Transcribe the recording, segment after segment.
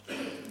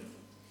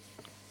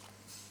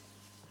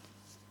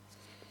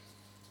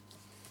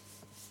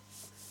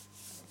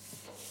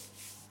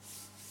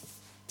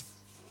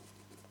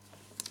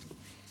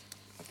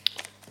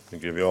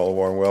give you all a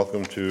warm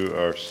welcome to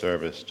our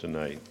service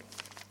tonight.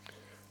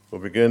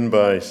 We'll begin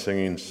by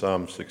singing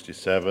Psalm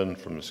 67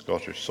 from the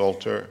Scottish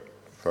Psalter,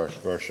 first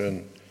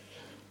version.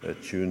 The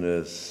tune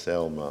is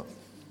Selma.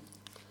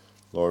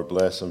 Lord,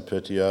 bless and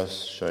pity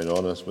us, shine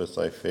on us with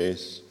thy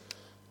face,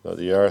 that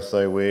the earth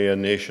thy way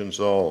and nations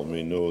all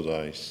may know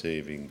thy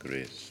saving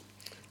grace.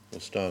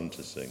 We'll stand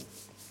to sing.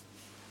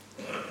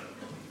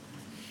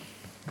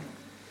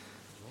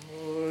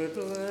 Lord,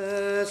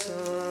 bless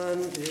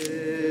and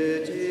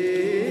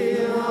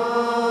pity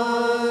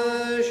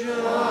us,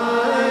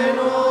 shine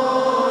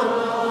on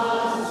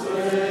us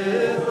with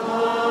thy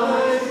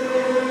face,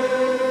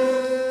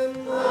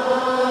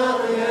 that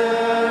the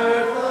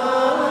earth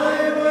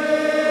thy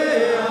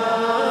way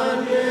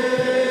and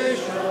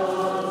nations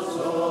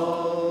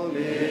all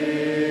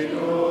may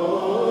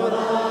know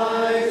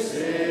thy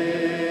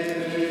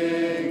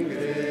saving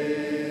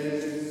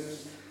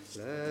grace.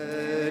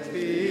 Let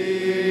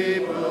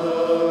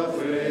people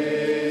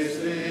praise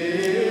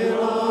thee,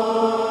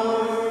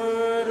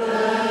 Lord.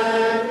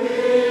 Let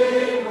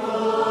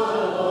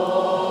people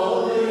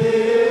all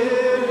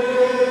hear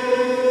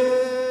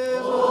it.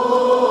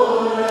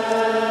 Oh,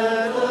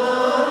 let the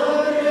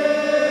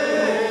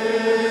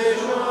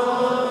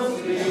nations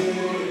be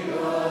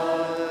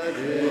glad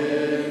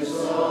in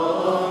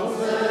songs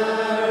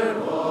their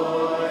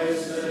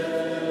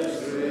voices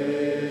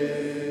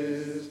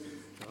raise.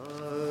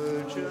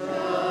 How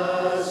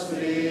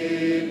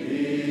justly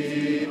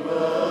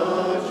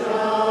people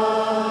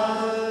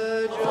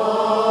judge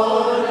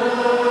on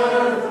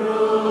earth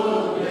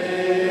through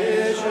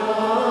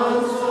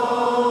nations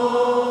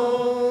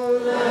all.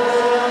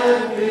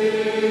 Let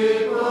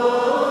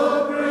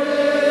people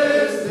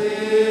praise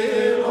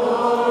thee,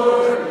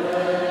 Lord.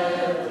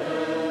 Let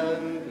them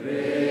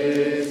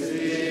praise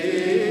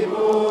thee,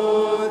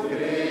 both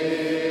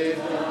great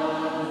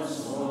and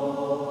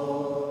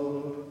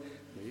small.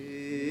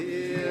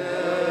 The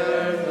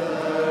earth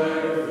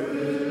her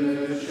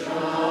fruit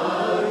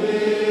shall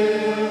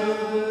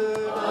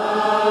yield,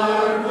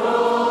 our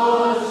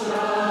God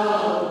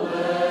shall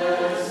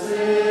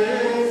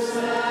blessings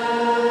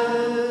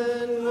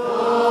send.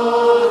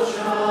 God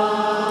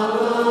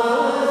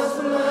shall us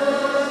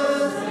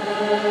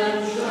bless, then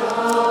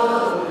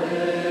shall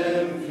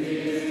him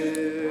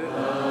fear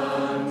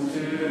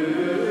unto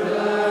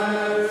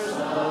earth's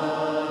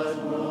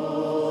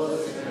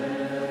utmost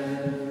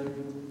end.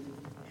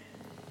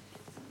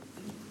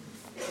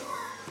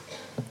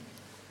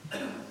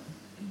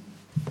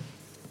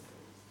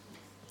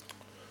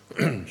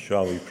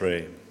 Shall we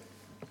pray?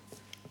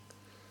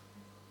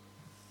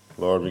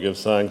 Lord, we give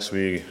thanks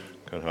we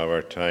can have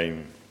our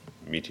time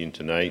meeting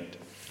tonight.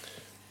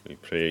 We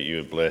pray that you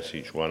would bless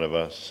each one of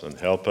us and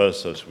help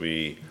us as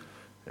we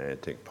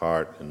take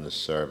part in this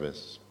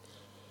service.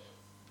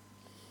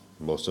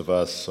 Most of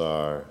us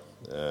are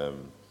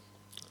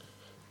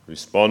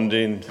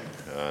responding,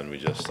 and we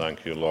just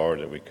thank you, Lord,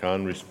 that we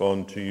can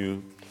respond to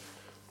you,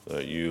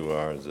 that you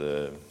are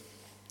the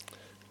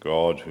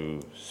God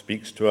who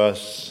speaks to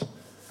us,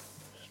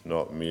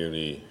 not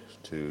merely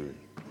to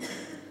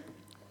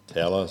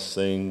tell us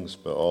things,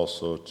 but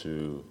also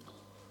to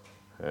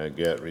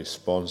get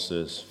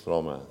responses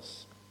from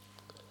us.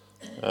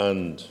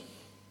 And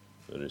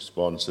the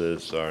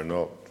responses are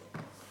not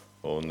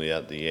only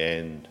at the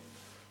end,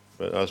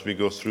 but as we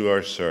go through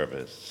our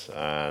service.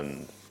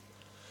 And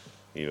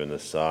even the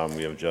psalm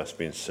we have just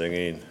been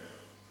singing,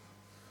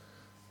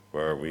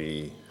 where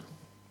we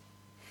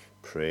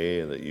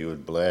pray that you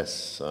would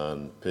bless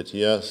and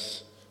pity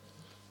us,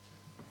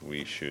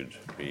 we should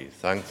be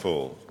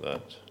thankful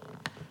that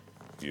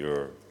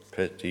your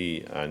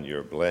pity and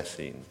your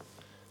blessing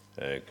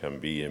can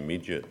be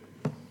immediate.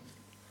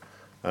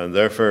 And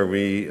therefore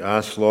we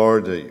ask,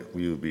 Lord, that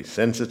we will be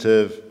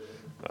sensitive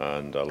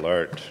and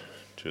alert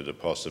to the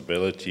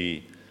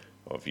possibility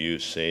of you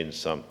saying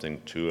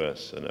something to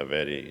us in a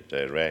very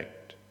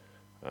direct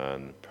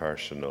and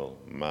personal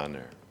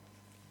manner.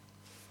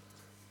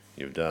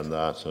 You've done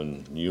that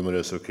on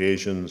numerous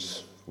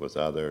occasions with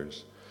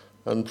others,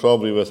 and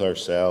probably with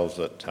ourselves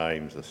at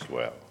times as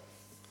well.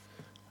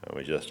 And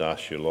we just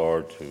ask you,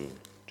 Lord,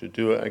 to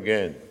do it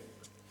again,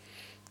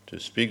 to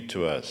speak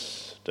to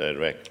us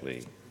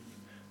directly,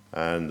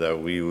 and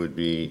that we would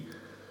be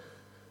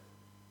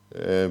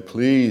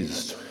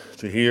pleased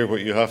to hear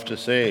what you have to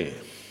say.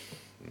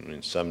 I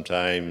mean,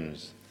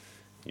 sometimes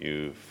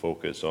you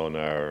focus on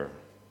our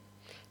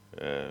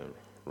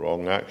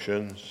wrong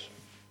actions,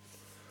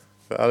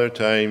 but other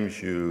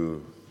times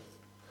you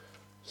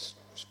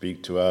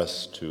speak to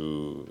us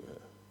to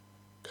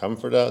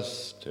comfort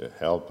us, to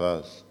help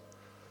us,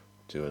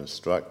 to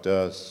instruct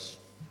us.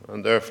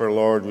 And therefore,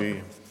 Lord,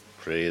 we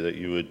pray that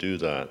you would do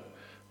that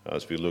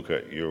as we look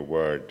at your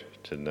word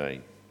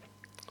tonight.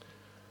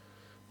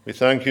 We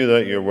thank you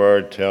that your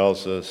word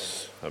tells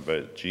us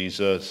about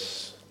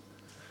Jesus,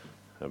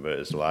 about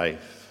his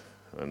life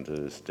and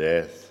his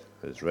death,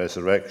 his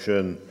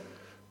resurrection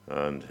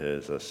and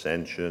his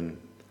ascension,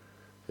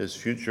 his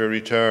future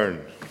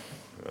return,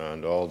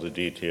 and all the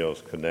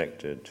details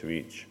connected to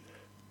each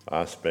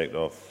aspect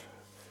of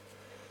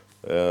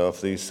of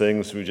these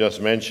things we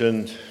just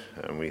mentioned.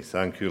 And we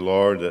thank you,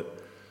 Lord, that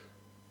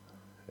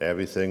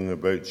everything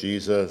about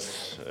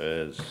Jesus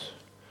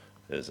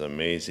is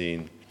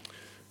amazing.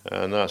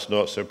 And that's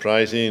not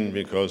surprising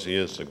because he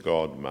is the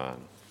God-man.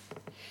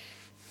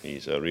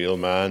 He's a real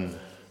man,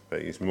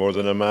 but he's more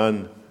than a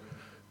man.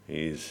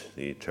 He's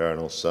the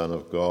eternal Son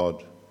of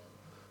God.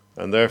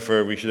 And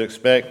therefore we should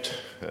expect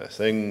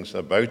things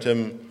about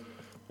him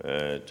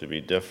to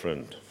be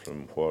different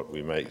from what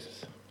we might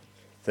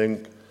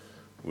think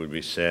would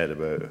be said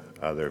about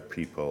other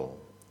people.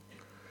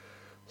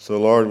 So,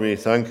 Lord, we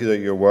thank you that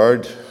your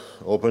word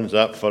opens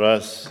up for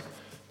us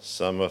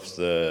some of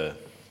the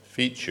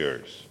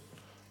features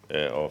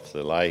of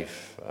the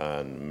life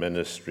and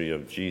ministry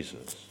of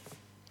Jesus.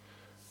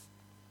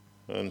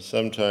 And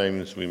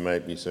sometimes we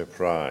might be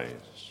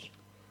surprised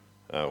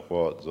at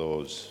what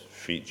those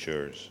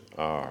features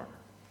are.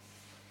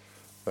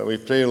 But we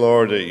pray,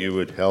 Lord, that you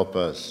would help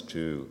us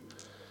to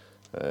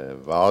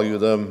value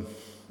them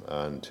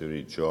and to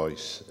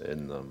rejoice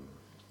in them.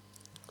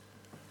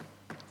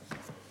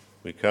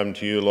 We come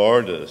to you,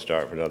 Lord, at the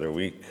start of another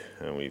week,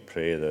 and we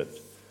pray that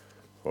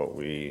what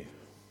we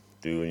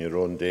do in your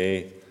own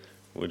day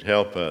would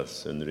help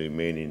us in the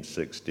remaining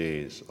 6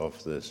 days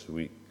of this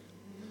week.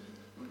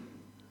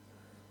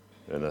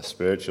 In a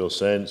spiritual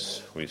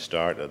sense, we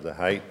start at the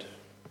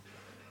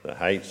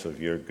heights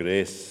of your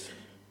grace,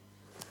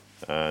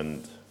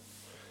 and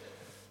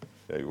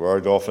your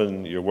word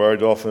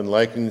often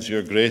likens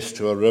your grace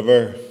to a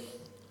river,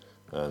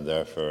 and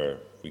therefore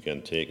we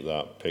can take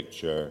that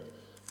picture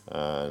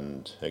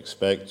and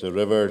expect the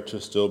river to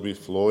still be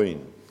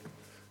flowing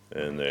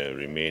in the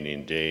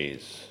remaining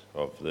days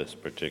of this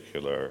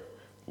particular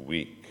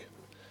week.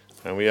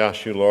 And we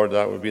ask you, Lord,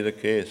 that would be the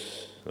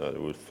case, that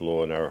it would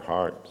flow in our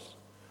hearts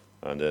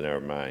and in our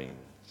minds.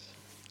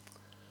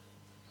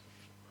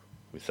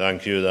 We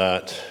thank you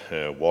that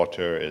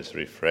water is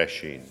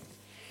refreshing.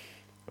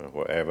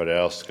 Whatever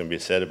else can be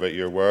said about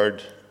your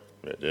word,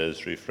 it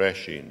is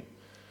refreshing.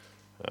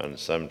 And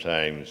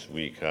sometimes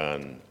we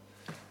can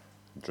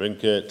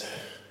drink it,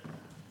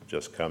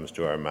 just comes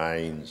to our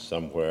minds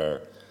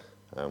somewhere,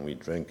 and we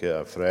drink it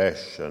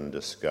afresh and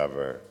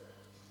discover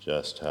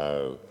just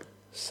how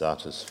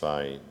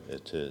satisfying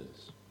it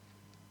is.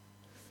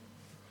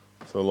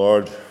 So,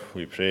 Lord,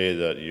 we pray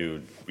that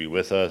you be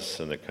with us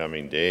in the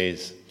coming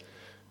days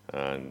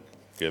and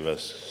give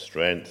us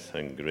strength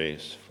and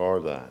grace for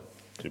that,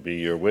 to be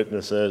your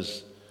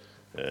witnesses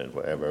in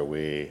whatever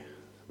way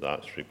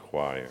that's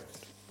required.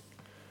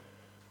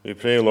 We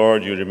pray,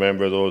 Lord, you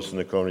remember those in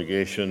the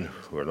congregation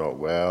who are not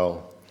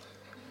well,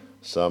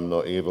 some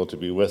not able to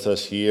be with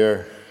us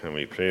here, and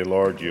we pray,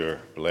 Lord, your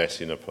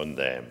blessing upon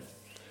them,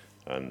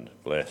 and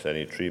bless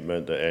any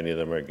treatment that any of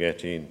them are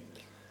getting.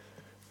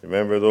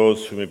 Remember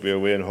those who may be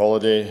away on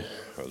holiday,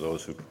 or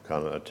those who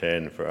cannot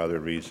attend for other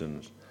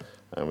reasons,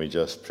 and we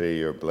just pray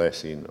your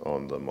blessing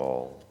on them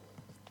all.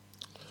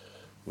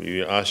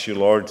 We ask you,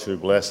 Lord, to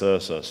bless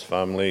us as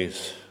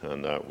families,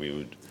 and that we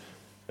would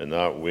in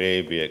that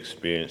way be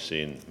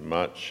experiencing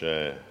much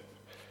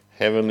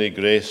heavenly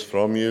grace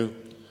from you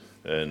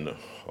in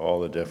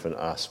all the different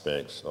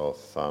aspects of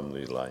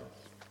family life.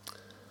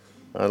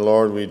 And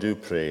Lord, we do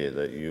pray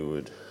that you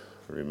would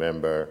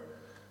remember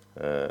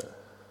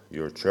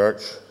your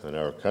church in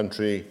our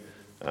country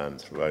and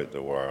throughout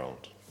the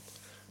world.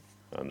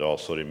 And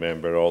also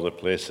remember all the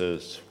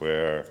places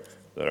where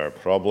there are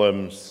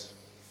problems,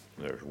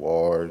 there's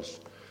wars,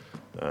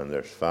 and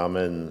there's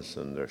famines,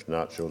 and there's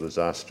natural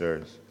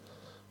disasters.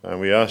 And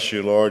we ask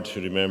you, Lord,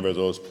 to remember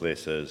those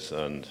places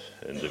and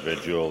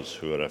individuals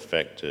who are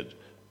affected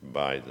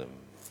by them.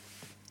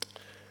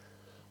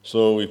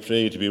 So we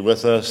pray you to be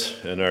with us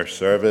in our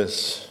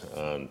service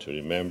and to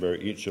remember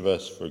each of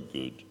us for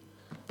good.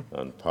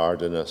 And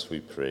pardon us, we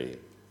pray,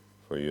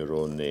 for your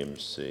own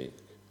name's sake.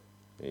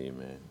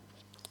 Amen.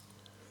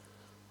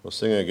 We'll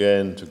sing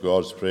again to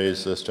God's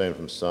praise, this time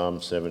from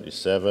Psalm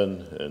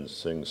 77 and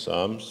Sing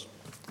Psalms.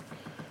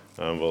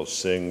 And we'll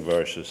sing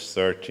verses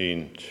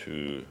 13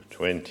 to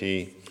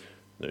 20.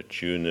 The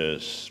tune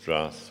is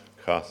Strath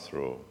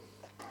Cathro.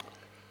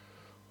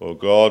 O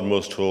God,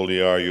 most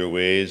holy are your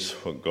ways.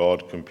 What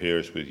God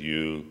compares with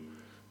you?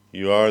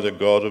 You are the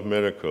God of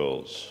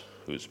miracles,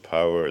 whose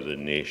power the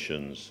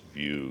nations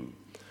view.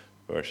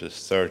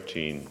 Verses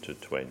 13 to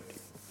 20.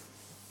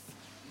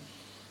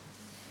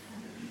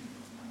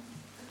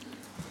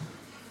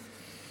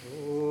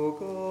 O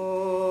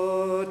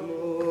God,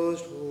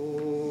 most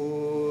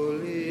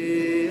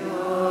holy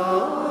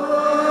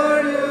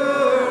are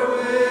your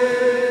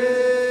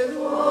ways.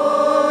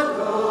 What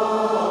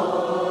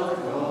God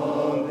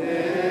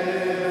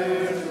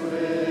compares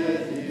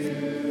with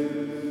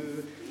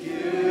you?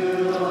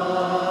 You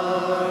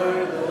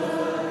are the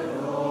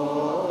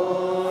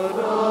God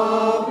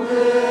of miracles.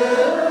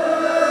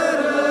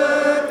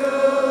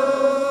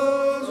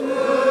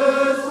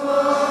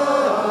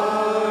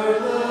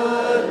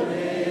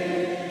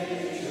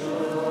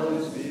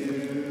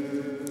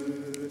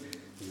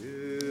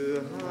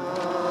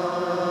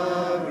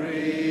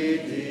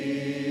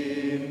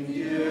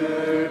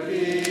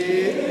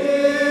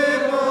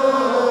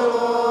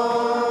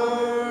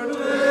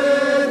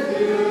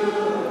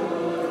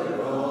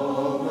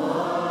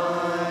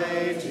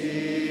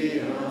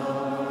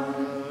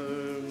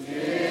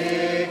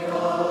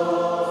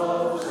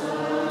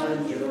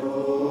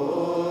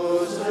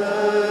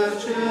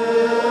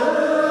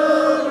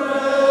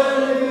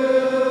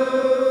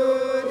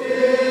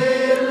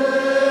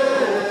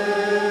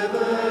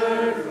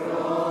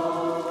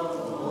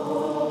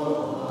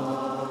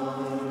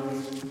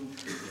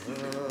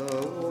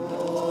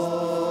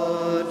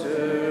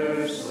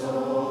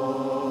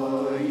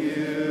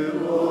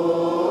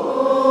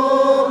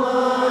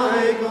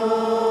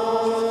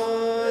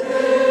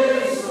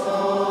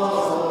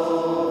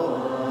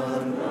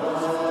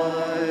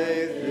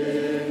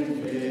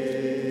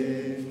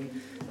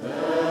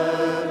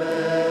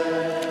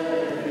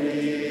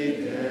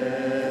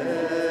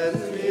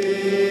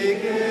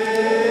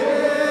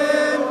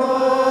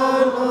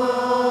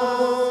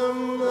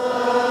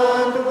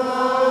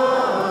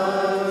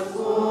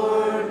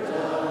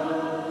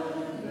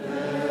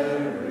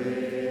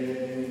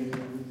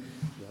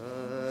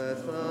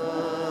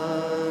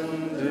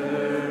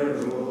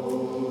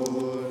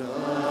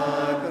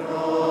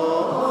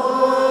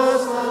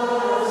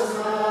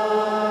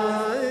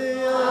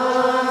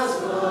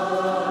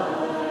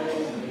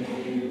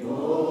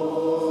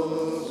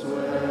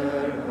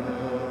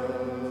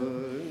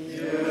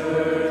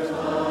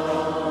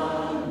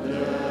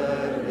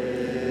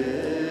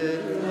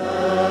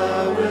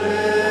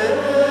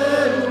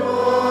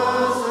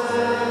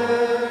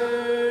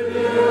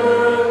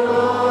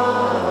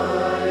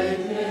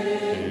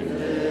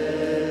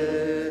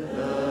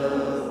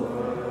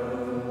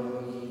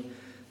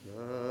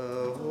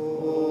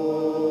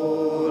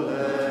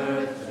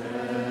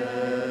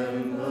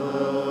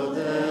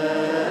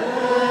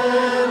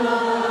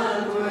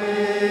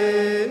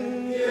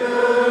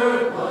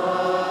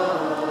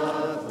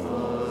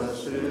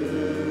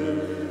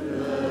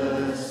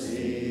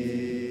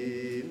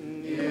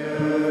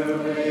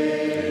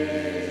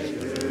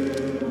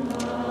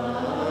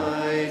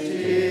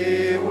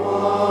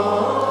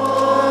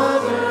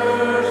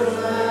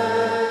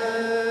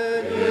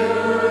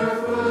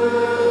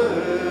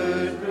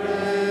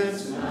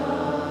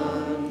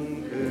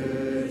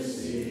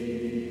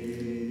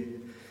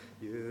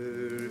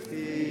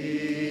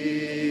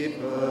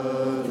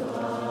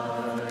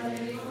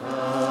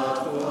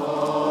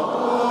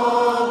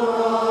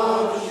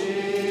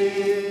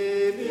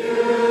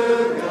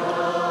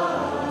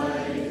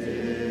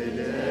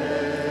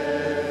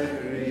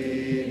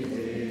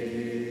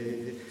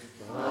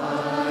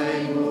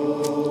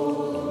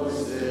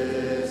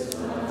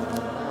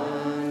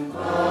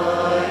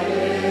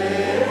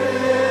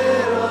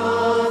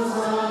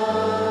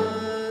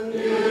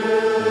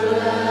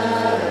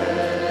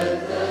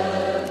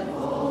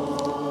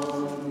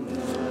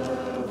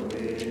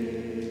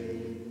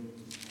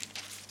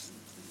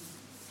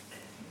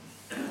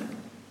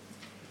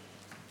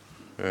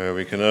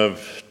 We can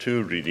have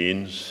two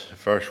readings. The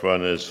first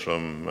one is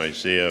from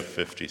Isaiah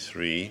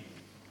 53.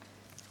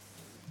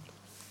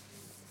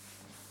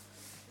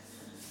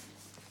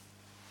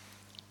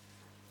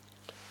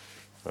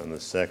 And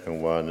the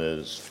second one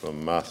is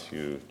from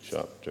Matthew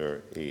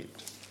chapter 8.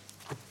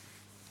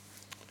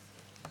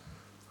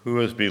 Who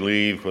has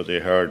believed what they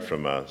heard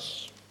from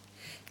us?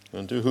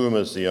 And to whom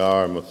has the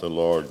arm of the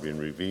Lord been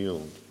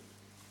revealed?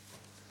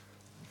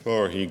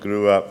 For he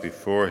grew up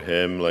before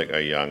him like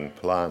a young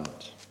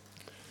plant,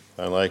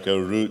 and like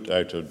a root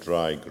out of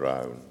dry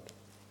ground.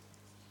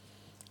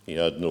 He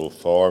had no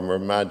form or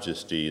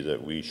majesty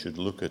that we should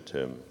look at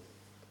him,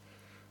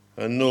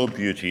 and no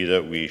beauty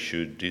that we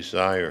should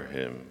desire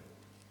him.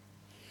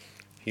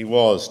 He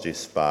was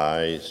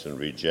despised and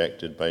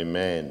rejected by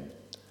men,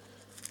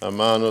 a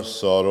man of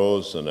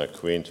sorrows and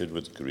acquainted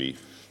with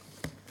grief,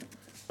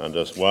 and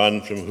as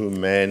one from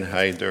whom men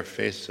hide their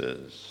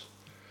faces.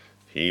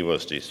 He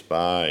was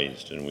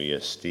despised, and we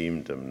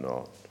esteemed him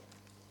not.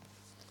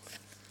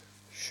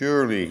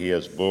 Surely he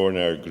has borne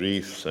our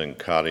griefs and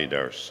carried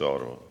our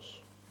sorrows.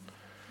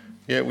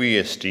 Yet we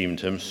esteemed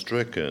him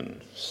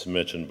stricken,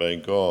 smitten by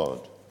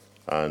God,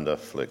 and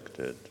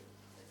afflicted.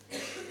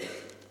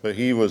 But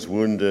he was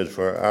wounded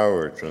for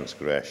our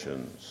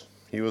transgressions.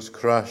 He was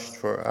crushed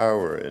for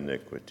our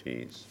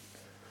iniquities.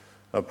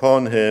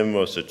 Upon him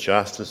was the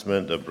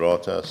chastisement that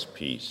brought us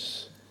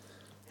peace,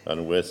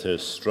 and with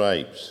his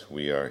stripes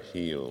we are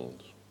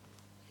healed.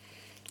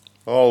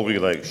 All we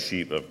like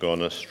sheep have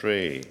gone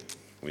astray.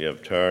 We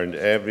have turned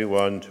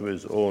everyone to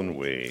his own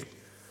way,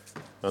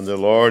 and the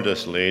Lord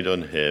has laid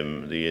on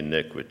him the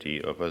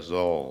iniquity of us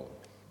all.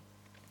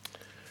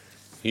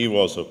 He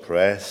was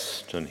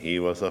oppressed and he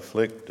was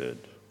afflicted,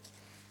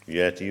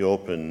 yet he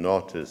opened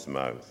not his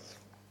mouth.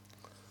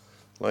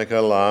 Like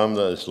a lamb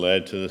that is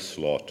led to the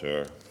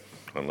slaughter,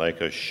 and like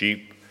a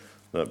sheep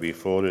that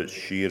before its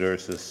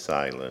shearers is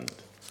silent,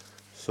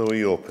 so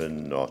he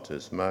opened not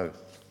his mouth.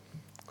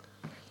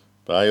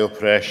 By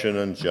oppression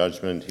and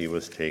judgment he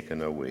was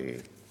taken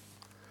away.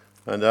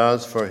 And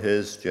as for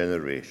his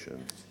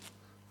generation,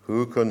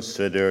 who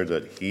considered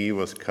that he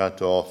was cut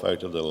off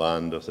out of the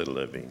land of the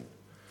living,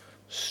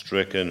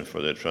 stricken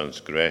for the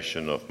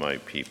transgression of my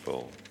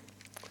people?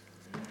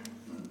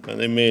 And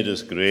they made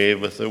his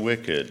grave with the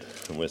wicked,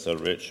 and with a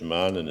rich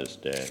man in his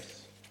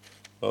death,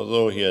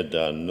 although he had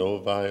done no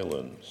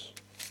violence,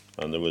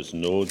 and there was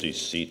no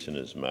deceit in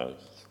his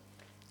mouth.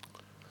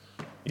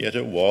 Yet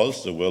it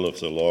was the will of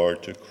the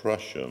Lord to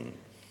crush him.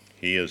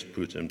 He has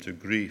put him to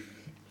grief.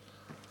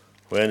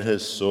 When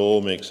his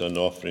soul makes an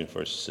offering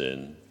for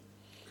sin,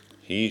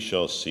 he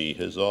shall see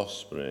his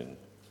offspring.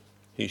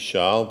 He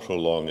shall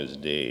prolong his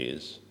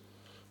days.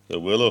 The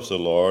will of the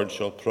Lord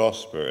shall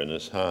prosper in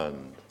his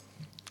hand.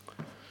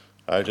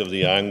 Out of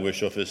the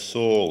anguish of his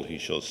soul he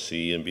shall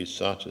see and be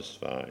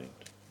satisfied.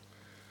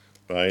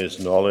 By his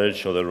knowledge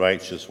shall the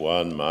righteous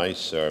one, my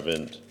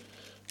servant,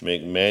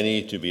 make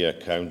many to be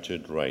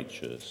accounted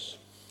righteous,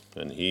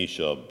 and he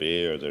shall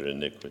bear their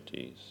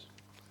iniquities.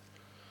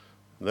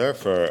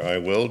 Therefore I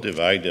will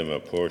divide him a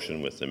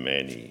portion with the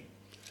many,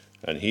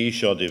 and he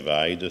shall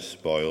divide the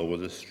spoil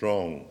with the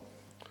strong,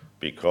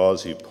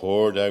 because he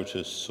poured out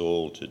his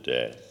soul to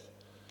death,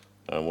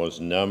 and was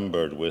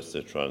numbered with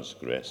the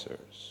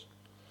transgressors.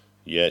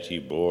 Yet he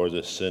bore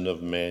the sin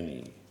of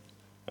many,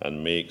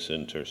 and makes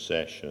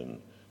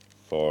intercession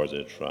for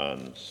the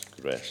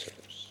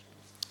transgressors.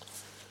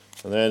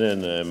 And then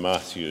in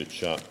Matthew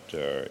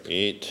chapter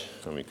 8,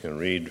 and we can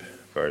read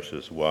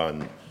verses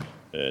 1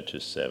 to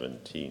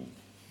 17.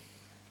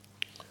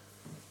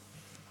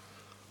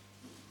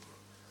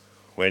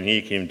 When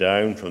he came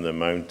down from the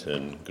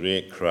mountain,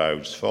 great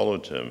crowds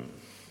followed him.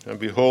 And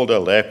behold, a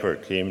leper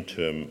came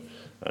to him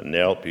and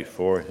knelt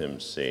before him,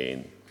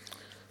 saying,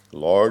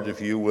 Lord, if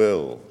you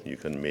will, you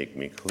can make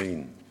me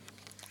clean.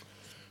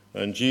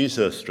 And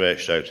Jesus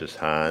stretched out his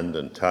hand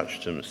and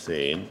touched him,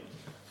 saying,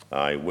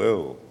 I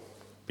will,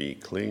 be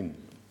clean.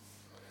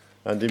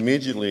 And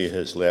immediately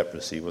his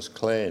leprosy was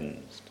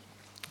cleansed.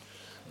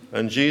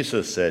 And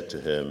Jesus said to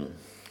him,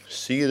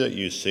 See that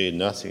you say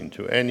nothing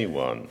to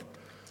anyone,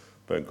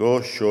 but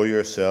go show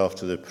yourself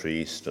to the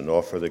priest and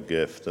offer the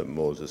gift that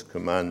Moses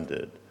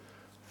commanded,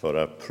 for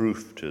a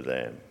proof to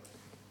them.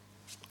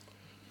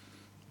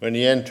 When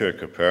he entered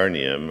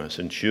Capernaum, a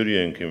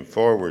centurion came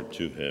forward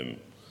to him,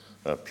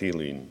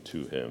 appealing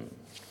to him,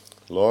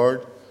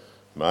 Lord,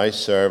 my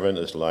servant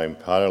is lying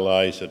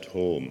paralyzed at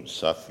home,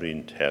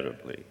 suffering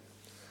terribly.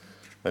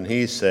 And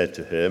he said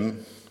to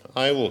him,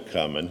 I will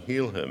come and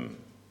heal him.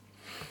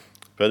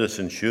 But the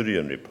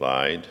centurion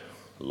replied,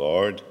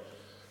 Lord,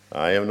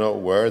 I am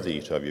not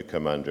worthy to have you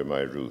come under my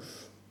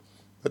roof,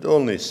 but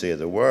only say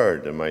the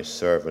word, and my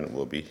servant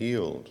will be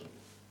healed.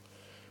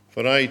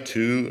 For I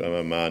too am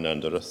a man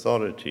under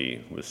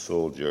authority, with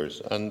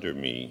soldiers under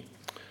me.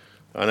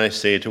 And I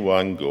say to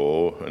one,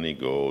 Go, and he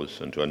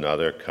goes, and to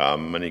another,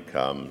 Come, and he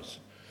comes,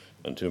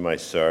 and to my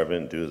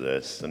servant, Do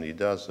this, and he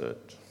does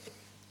it.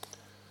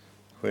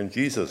 When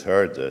Jesus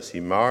heard this,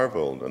 he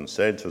marveled and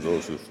said to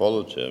those who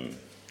followed him,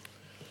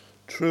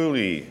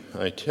 Truly,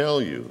 I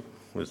tell you,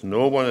 With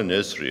no one in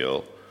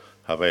Israel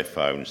have I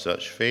found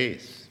such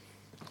faith.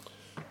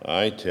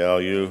 I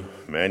tell you,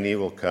 many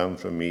will come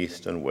from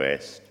east and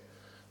west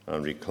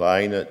and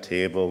recline at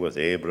table with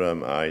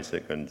Abraham,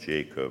 Isaac, and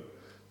Jacob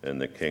in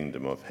the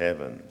kingdom of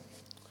heaven,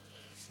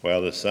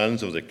 while the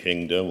sons of the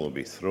kingdom will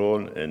be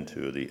thrown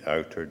into the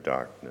outer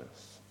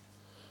darkness.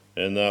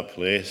 In that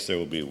place there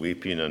will be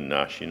weeping and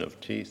gnashing of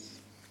teeth.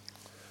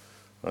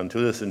 And to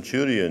the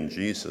centurion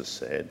Jesus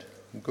said,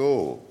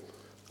 "Go,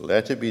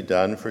 let it be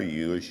done for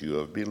you as you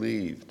have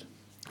believed."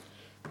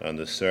 And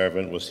the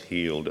servant was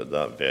healed at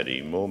that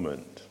very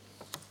moment.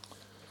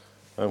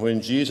 And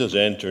when Jesus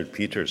entered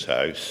Peter's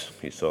house,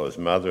 he saw his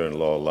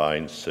mother-in-law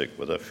lying sick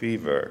with a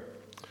fever.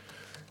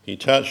 He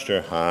touched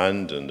her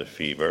hand, and the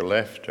fever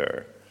left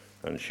her,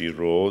 and she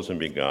rose and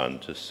began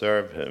to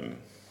serve him.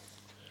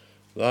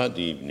 That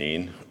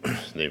evening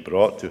they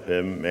brought to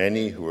him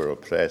many who were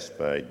oppressed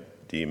by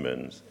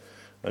demons,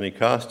 and he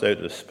cast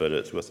out the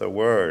spirits with a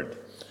word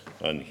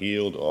and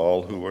healed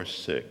all who were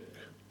sick.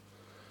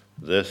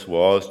 This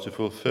was to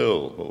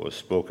fulfill what was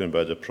spoken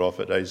by the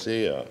prophet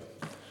Isaiah.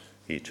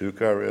 He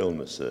took our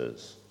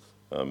illnesses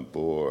and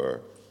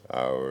bore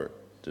our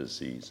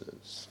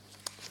diseases.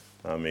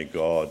 And may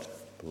God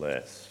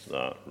bless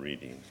that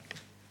reading.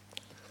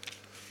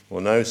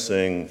 We'll now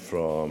sing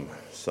from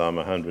Psalm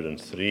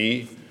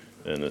 103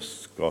 in the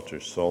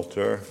Scottish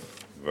Psalter,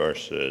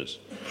 verses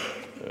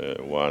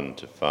 1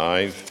 to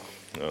 5,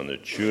 and the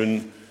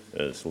tune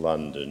is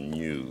London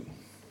New.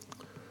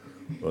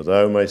 O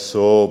thou, my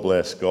soul,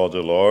 bless God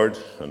the Lord,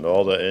 and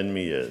all that in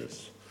me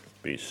is,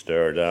 be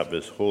stirred up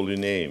his holy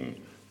name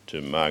to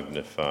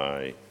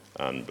magnify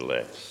and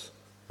bless.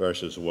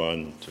 Verses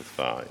 1 to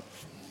 5.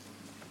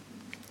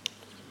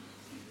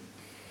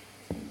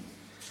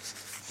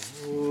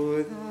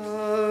 O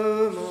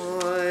thou,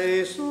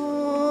 my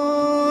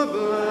soul,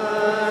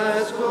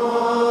 bless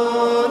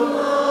God, the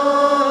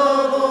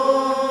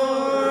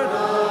Lord, and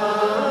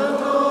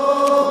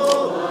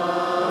all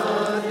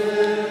that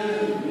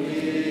in me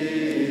is.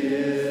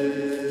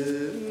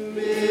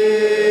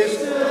 Be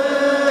stirred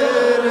up his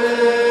holy name to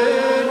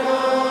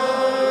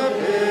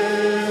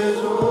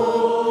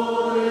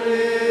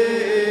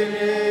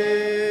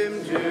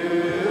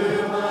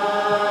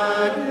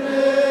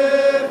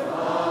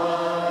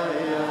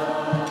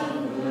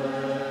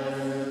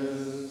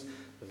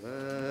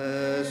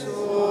bless, O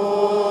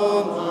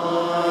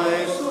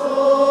my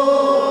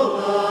soul, the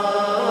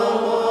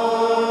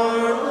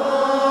Lord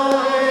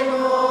thy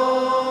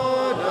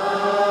God,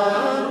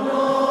 and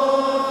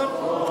not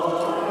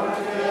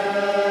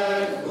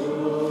forget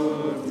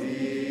good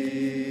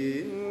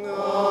thee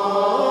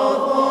of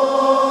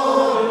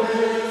all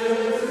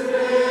his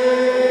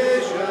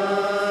gracious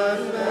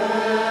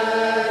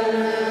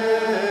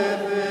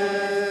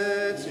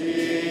benefits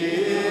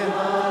he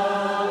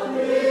hath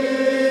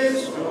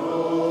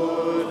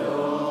bestowed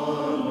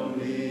on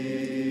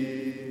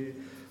me.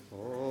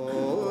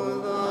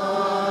 All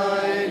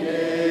thine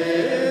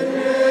iniquities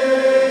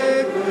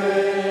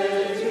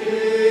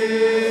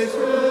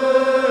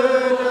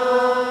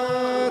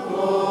doth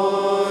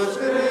most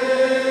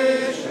graciously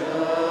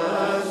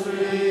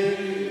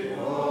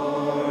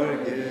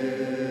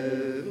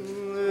forgive.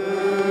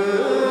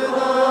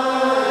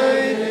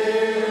 Thine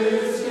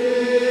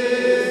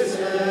instances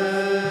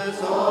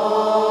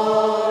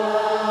all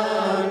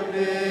have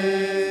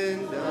been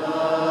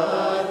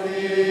doth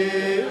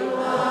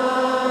heal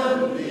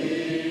and be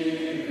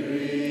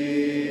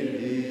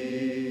relieved.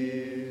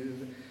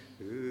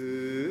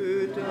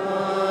 Who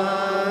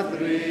doth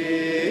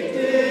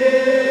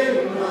redeem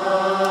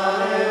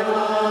my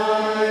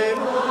life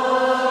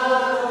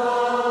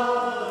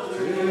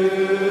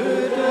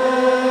to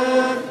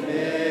death,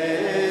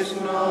 is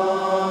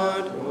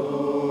not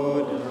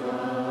go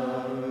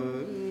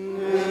down.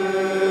 Who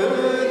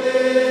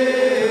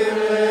thee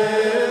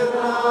with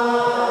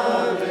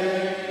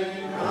loving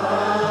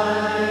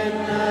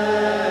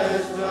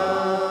kindness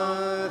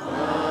doth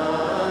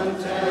and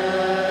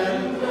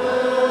tender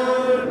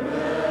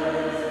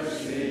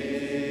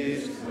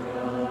mercies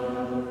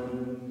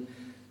crown.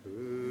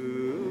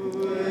 Who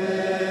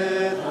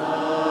with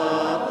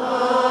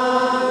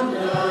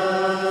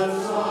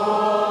abundance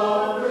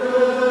of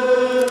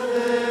good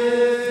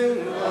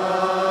things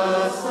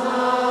doth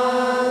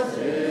satisfy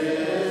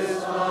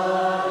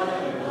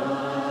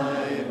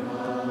my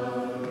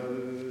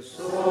mouth,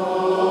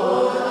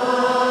 so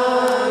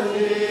that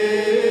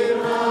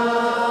even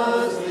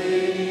as the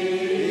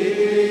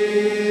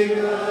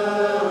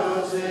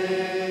eagles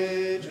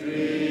age reneweth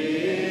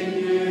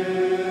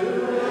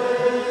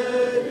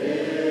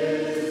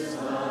its sinews.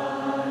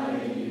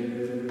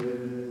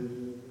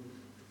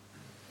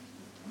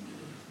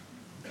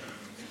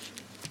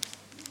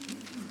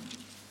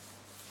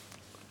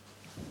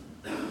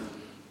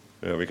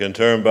 We can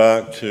turn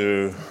back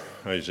to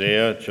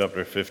Isaiah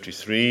chapter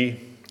 53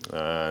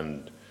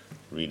 and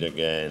read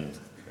again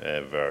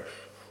verse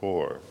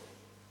 4.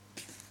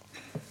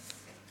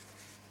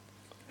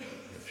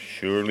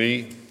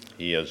 Surely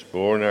he has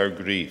borne our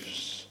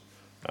griefs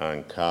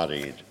and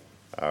carried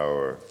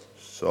our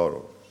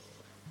sorrows.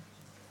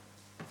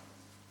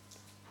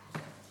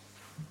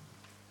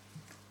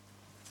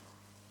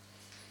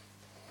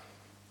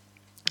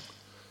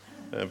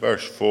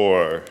 Verse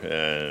 4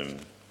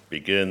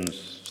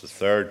 begins the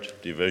third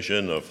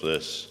division of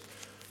this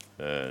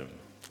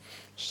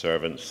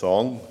servant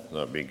song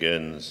that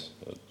begins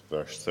at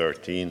verse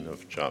 13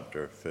 of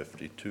chapter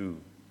 52.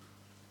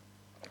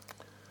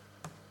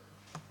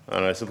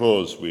 And I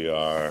suppose we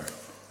are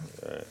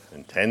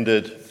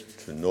intended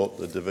to note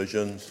the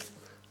divisions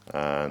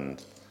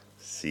and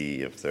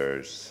see if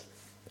there's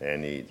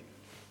any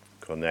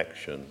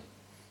connection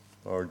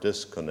or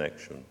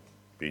disconnection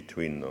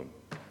between them.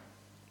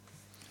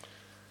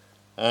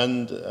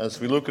 And as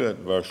we look at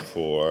verse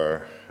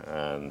 4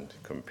 and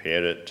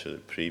compare it to the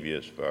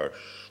previous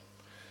verse,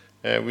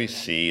 we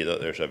see that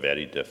there's a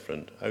very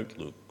different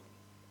outlook.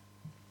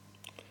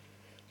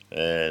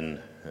 In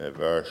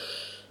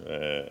verse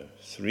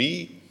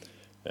 3,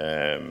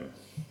 the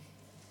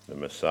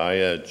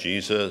Messiah,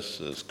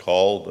 Jesus, is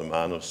called the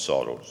man of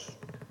sorrows.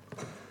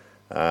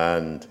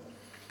 And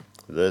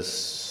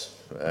this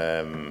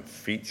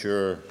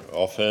feature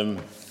of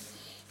him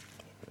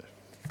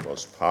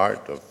was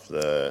part of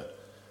the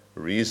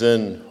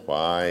reason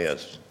why,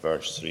 as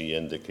verse 3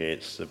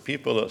 indicates, the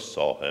people that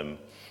saw him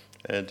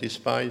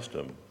despised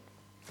him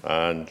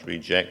and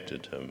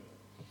rejected him.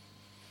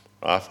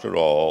 After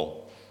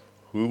all,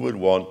 who would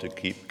want to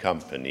keep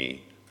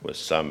company with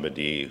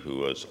somebody who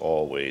was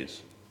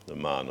always the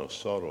man of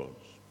sorrows?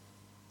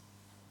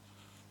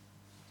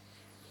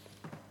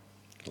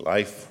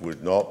 Life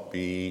would not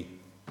be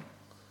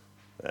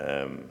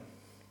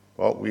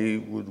what we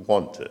would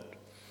want it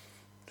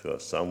to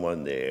have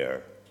someone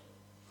there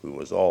who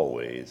was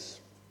always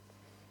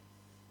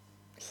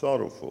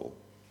sorrowful.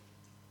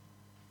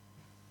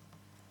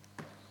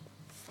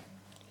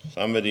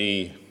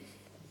 Somebody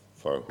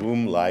for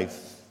whom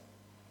life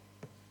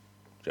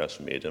just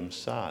made him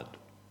sad.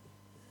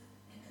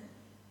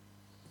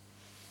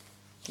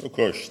 Of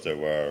course, there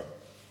were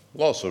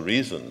lots of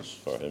reasons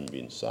for him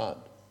being sad.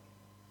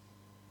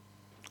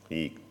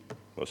 He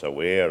was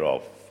aware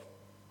of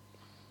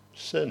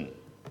sin.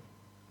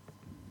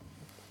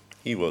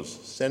 He was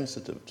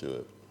sensitive to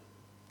it.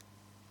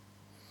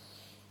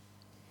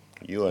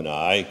 You and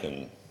I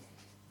can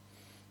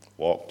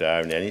walk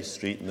down any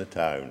street in the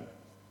town,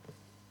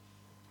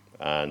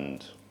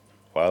 and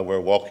while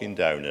we're walking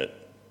down it,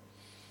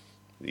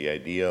 the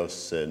idea of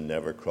sin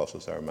never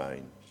crosses our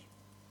minds.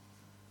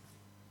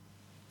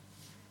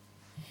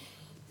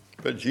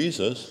 But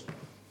Jesus,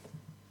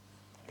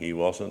 he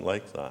wasn't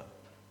like that.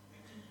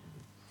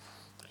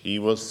 He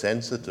was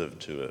sensitive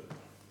to it.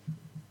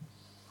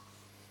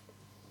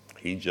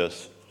 He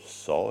just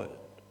saw it.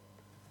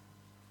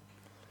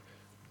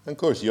 And of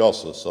course, he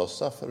also saw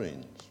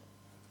sufferings.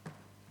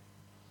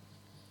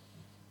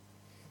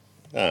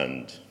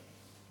 And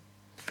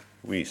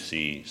we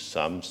see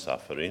some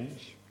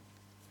sufferings,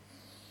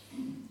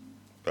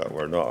 but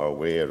we're not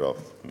aware of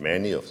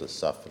many of the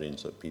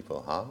sufferings that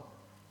people have.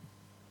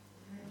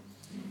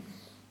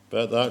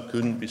 But that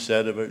couldn't be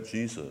said about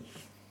Jesus.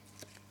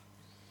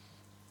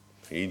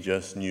 He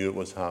just knew it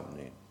was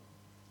happening.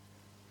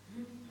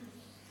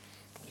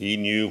 He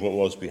knew what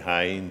was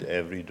behind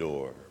every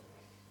door.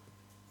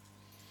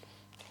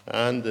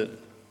 And it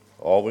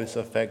always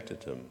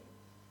affected him,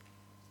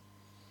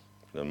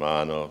 the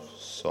man of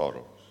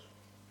sorrows.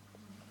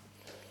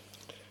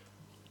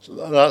 So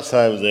that's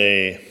how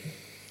they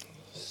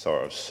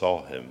sort of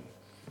saw him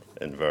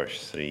in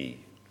verse 3.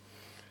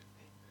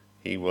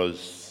 He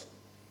was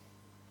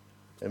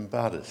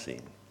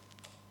embarrassing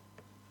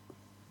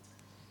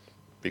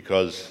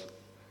because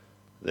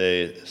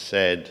they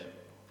said,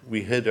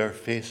 we hid our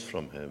face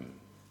from him.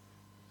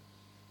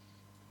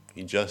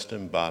 He just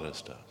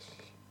embarrassed us.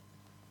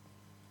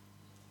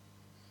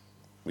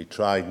 We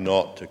tried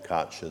not to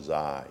catch his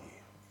eye.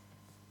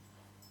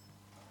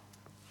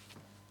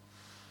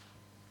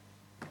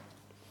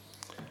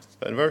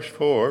 But in verse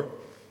 4,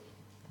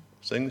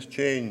 things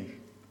change.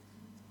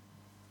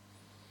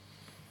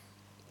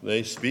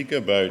 They speak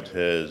about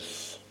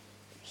his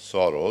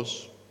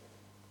sorrows,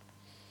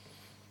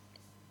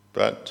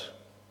 but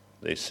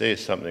they say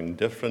something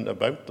different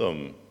about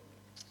them.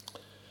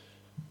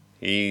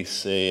 He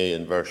say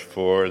in verse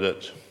 4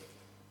 that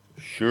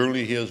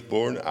surely he has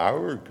borne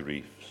our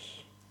griefs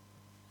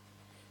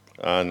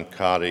and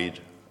carried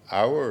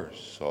our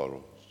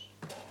sorrows.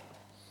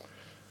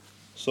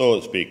 So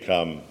it's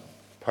become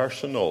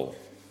personal.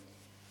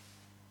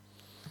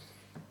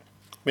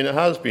 I mean, it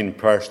has been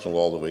personal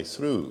all the way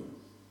through.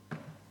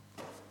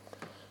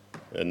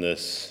 In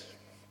this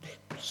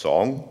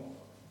song,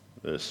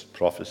 this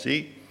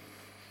prophecy,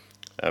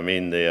 I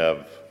mean, they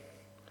have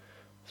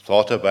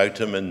thought about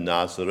him in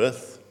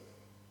Nazareth,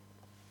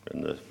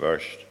 in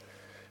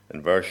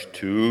verse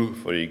 2,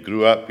 for he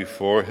grew up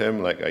before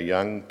him like a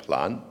young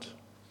plant.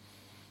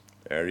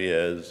 There he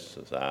is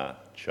as a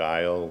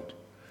child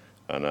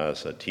and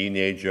as a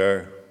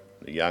teenager,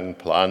 the young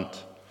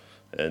plant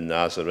in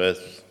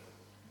Nazareth.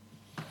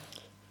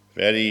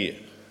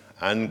 Very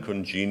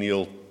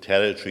uncongenial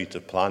territory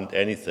to plant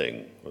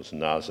anything was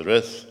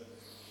Nazareth.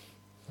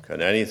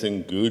 Can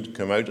anything good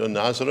come out of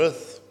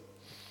Nazareth?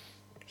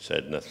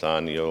 Said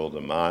Nathanael,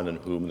 the man in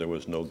whom there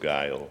was no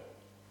guile.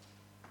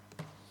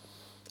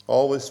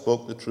 always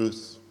spoke the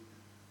truth.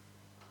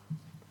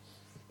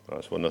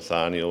 That's what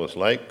Nathanael was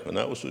like, and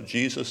that was what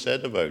Jesus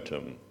said about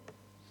him.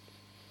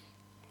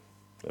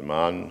 The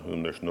man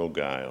whom there's no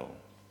guile.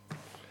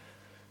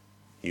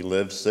 He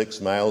lived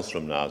 6 miles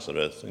from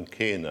Nazareth in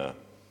Cana.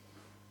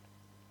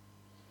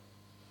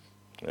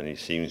 And he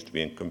seems to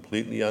be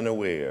completely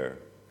unaware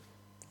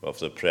of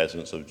the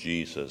presence of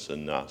Jesus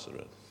in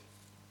Nazareth.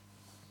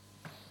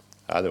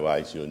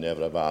 Otherwise, you'll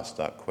never have asked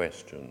that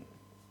question.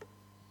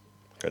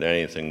 Could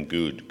anything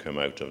good come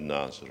out of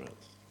Nazareth?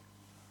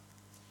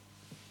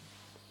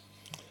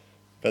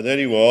 But there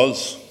he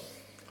was,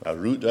 a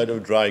root out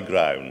of dry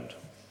ground.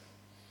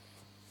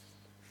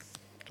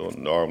 Don't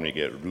normally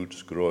get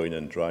roots growing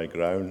in dry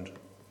ground.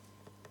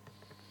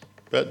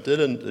 But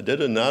it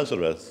did in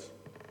Nazareth,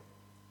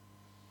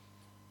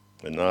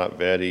 in that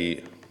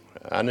very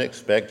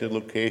unexpected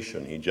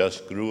location. He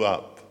just grew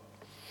up.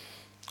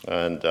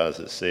 And as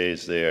it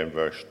says there in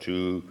verse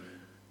 2,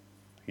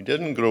 he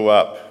didn't grow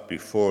up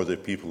before the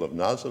people of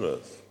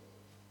Nazareth,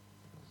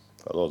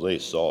 although they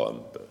saw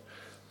him, but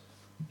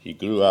he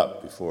grew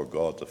up before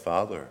God the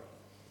Father.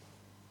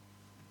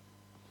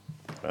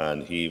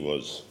 And he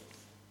was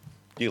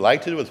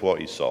delighted with what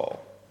he saw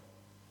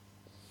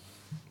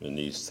in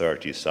these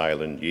 30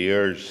 silent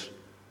years.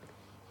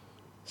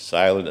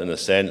 Silent in the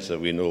sense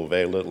that we know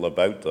very little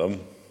about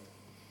them,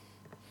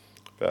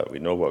 but we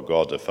know what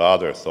God the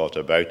Father thought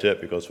about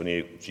it, because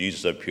when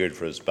Jesus appeared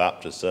for his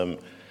baptism,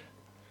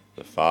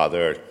 the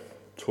Father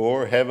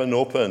tore heaven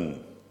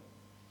open.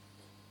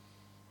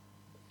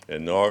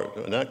 And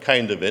that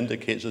kind of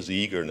indicates his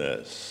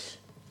eagerness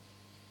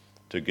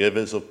to give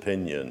his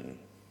opinion.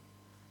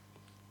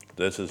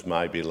 This is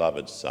my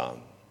beloved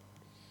Son,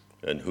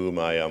 in whom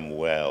I am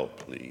well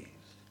pleased.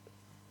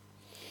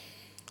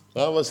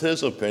 That was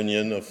his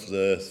opinion of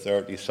the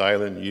 30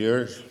 silent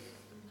years.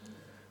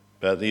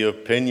 But the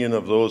opinion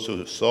of those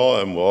who saw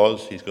him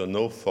was, he's got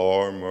no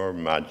form or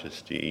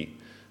majesty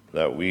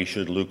that we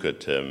should look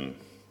at him,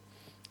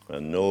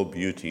 and no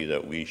beauty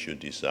that we should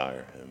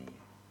desire him.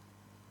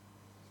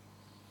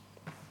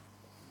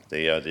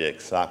 They are the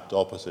exact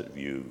opposite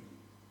view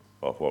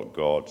of what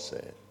God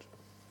said.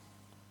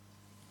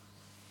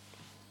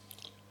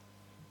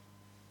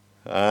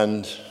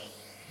 And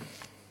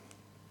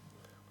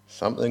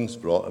something's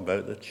brought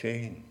about the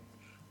change.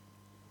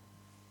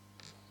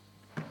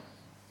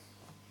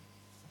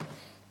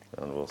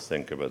 And we'll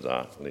think about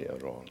that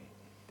later on.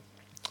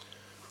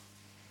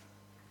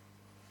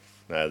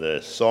 Now,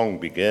 the song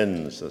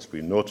begins, as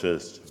we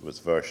noticed, with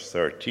verse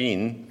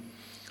 13,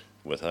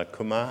 with a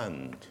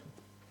command.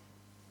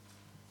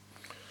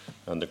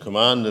 And the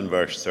command in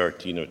verse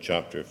 13 of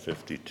chapter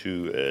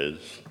 52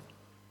 is,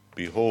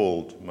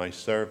 "Behold my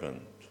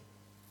servant,"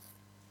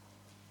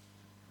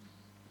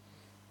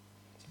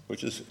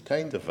 which is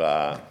kind of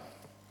a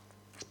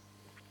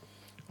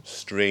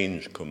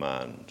strange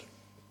command.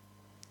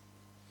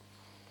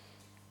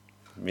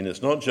 I mean,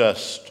 it's not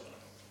just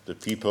the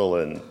people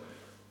in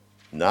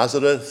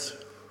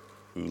Nazareth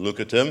who look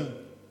at him.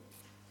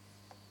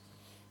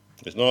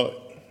 It's not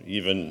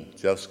even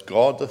just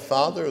God the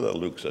Father that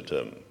looks at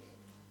him.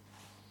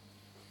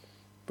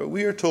 But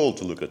we are told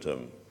to look at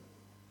him.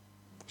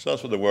 So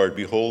that's what the word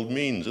behold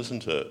means,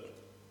 isn't it?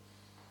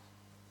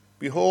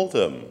 Behold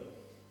him.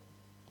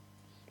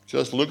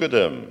 Just look at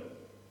him.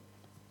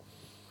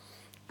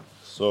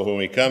 So when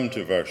we come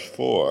to verse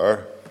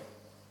 4,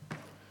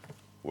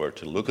 we're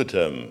to look at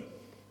him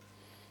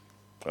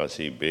as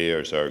he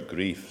bears our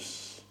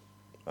griefs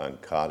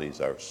and carries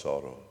our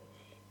sorrows.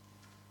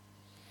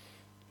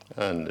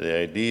 And the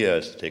idea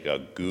is to take a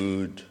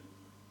good,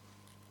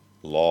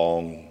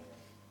 long,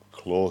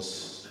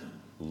 close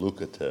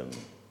look at him.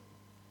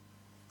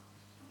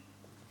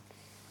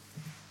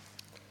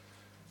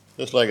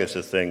 Just like us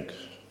to think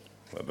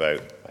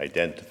about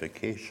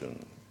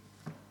identification.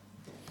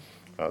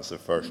 That's the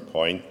first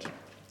point.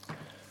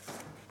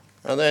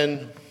 And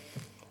then,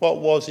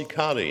 what was he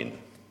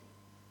carrying?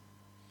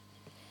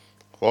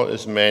 What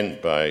is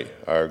meant by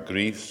our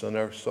griefs and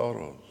our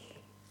sorrows?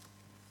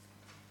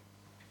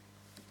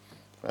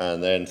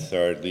 And then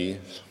thirdly,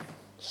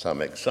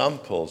 some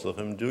examples of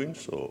him doing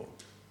so.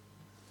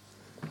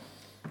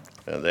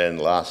 And then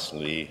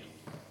lastly,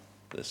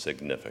 the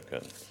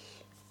significance.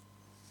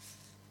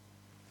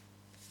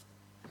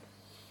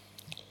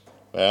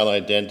 Well,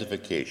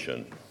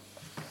 identification.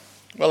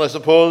 Well, I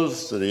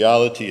suppose the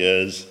reality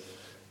is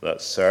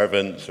that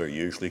servants are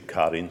usually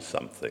carrying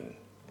something.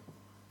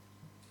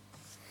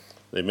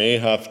 They may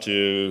have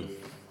to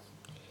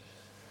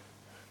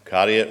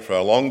carry it for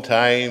a long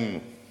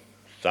time.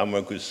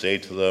 Someone could say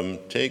to them,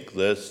 take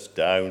this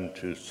down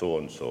to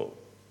so-and-so.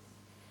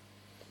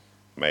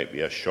 Might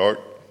be a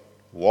short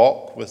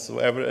walk with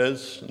whoever it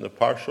is in the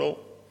parcel,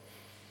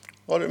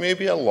 or it may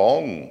be a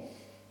long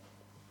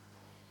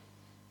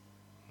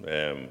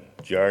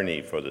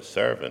journey for the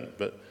servant,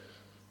 but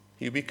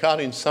he'd be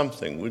carrying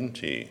something, wouldn't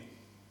he?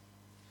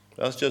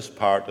 That's just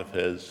part of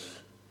his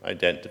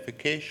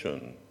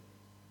identification.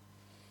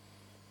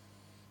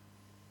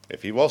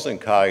 If he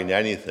wasn't carrying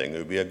anything, it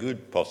would be a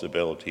good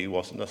possibility he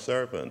wasn't a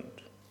servant.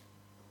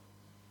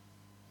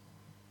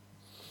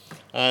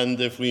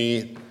 And if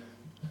we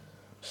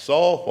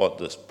saw what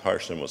this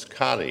person was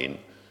carrying,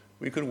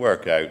 we could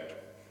work out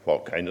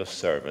what kind of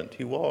servant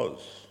he was.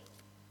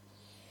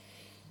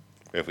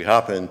 If we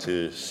happen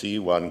to see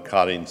one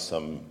carrying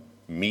some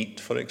meat,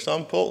 for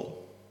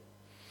example,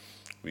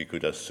 we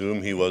could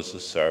assume he was the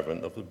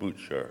servant of the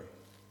butcher.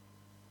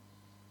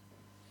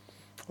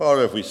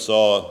 Or if we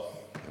saw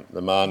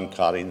the man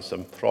carrying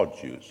some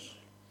produce,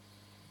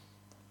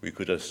 we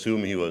could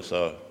assume he was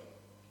a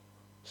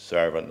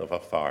servant of a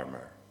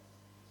farmer.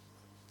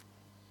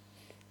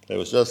 It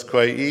was just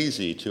quite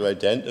easy to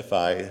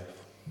identify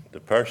the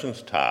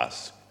person's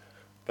task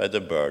by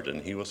the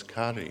burden he was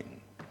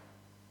carrying.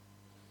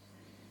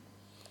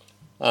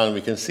 And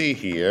we can see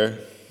here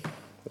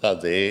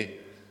that they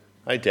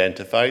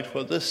identified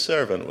what this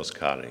servant was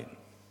carrying.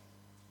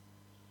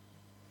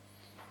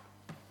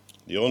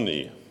 The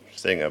only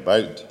thing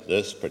about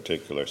this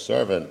particular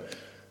servant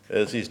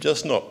is he's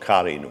just not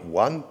carrying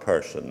one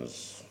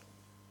person's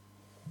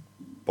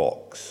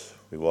box.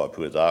 We want to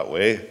put it that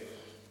way.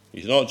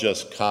 He's not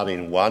just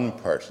carrying one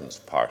person's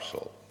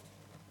parcel.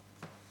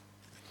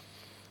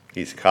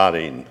 He's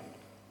carrying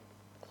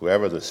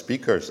whoever the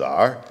speakers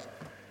are.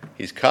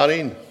 He's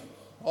carrying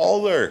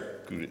all their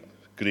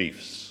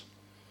griefs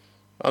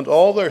and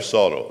all their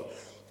sorrows.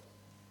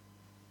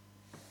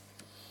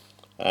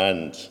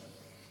 And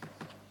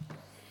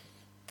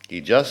he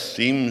just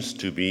seems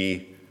to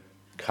be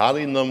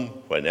carrying them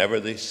whenever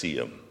they see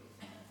him.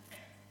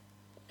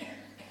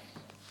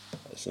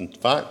 As in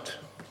fact,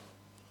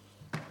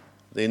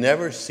 they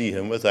never see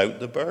him without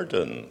the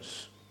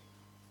burdens.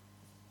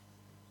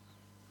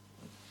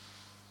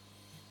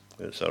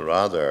 It's a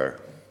rather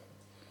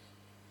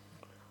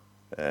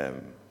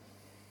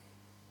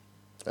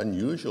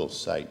unusual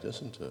sight,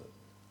 isn't it?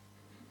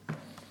 I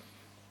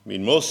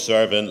mean, most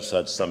servants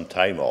had some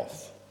time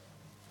off,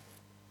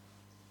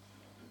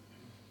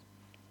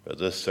 but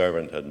this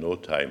servant had no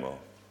time off.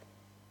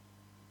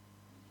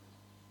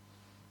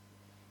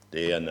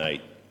 Day and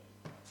night,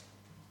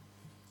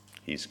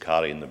 he's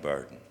carrying the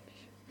burden.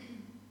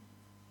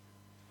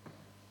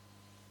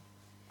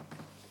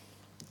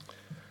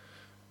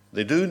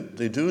 They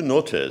do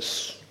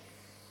notice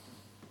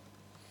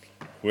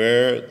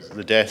where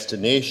the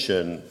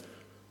destination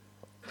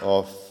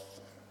of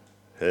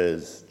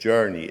his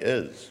journey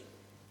is.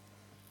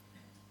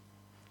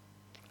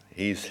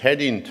 He's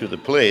heading to the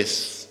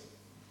place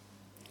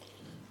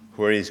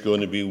where he's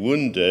going to be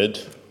wounded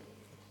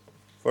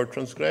for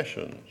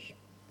transgressions,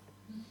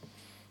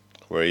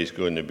 where he's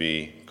going to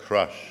be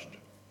crushed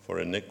for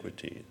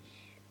iniquities.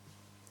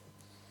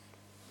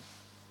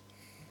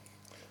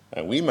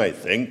 And we might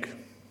think,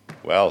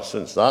 well,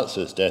 since that's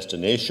his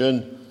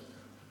destination,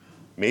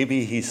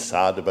 maybe he's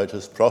sad about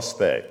his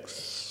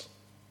prospects.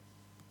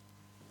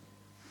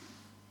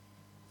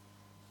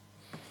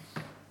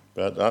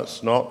 But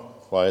that's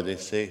not why they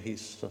say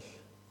he's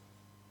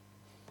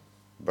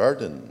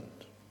burdened.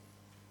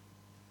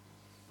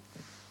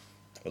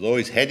 Although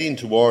he's heading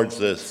towards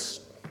this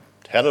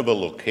terrible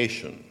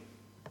location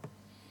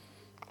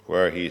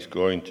where he's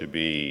going to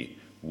be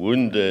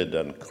wounded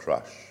and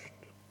crushed,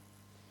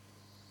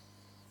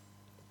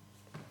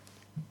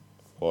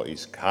 what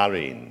he's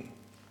carrying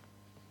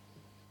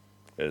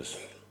is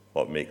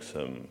what makes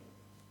him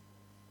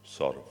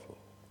sorrowful.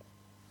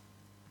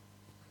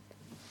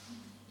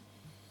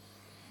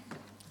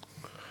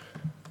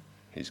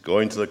 He's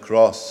going to the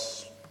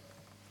cross.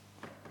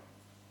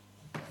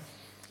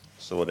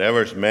 So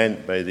whatever's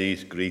meant by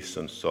these griefs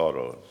and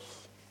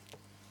sorrows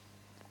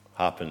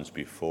happens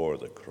before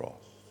the cross.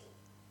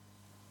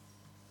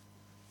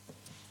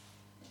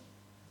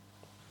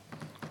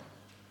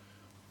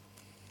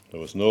 There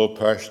was no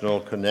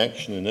personal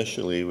connection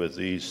initially with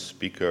these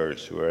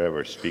speakers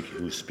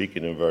who's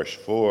speaking in verse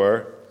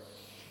 4,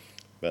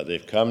 but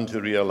they've come to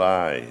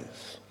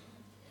realize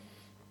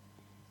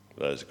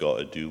that it's got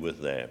to do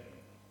with them.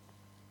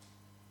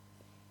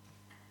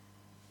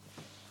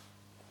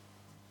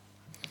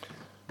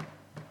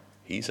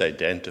 He's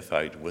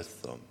identified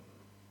with them.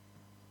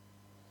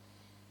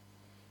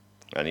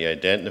 And he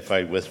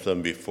identified with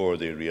them before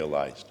they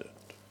realized it.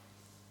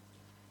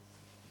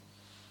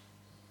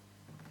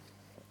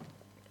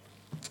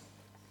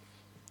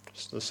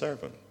 It's the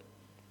servant.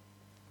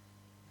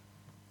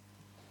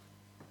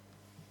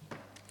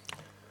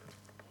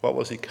 What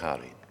was he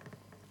carrying?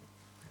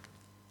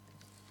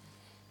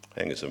 I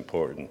think it's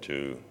important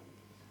to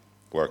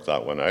work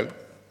that one out.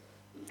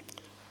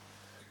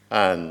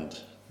 And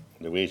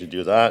the way to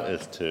do that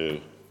is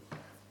to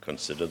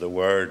consider the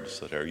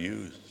words that are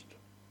used.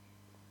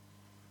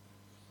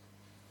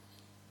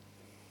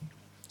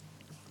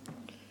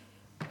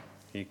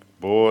 He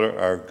bore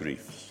our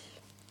griefs.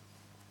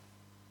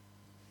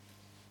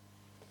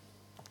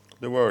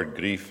 The word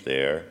grief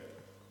there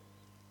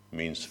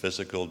means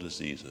physical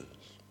diseases.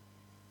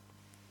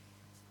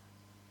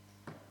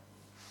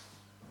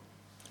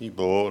 He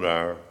bore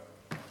our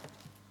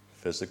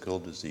physical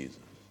diseases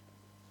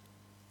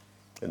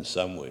in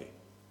some way.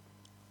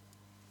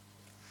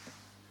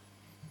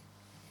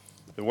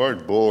 The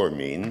word bore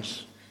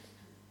means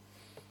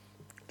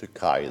to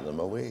carry them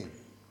away.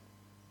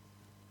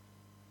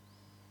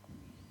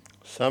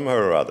 Somehow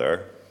or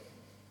other,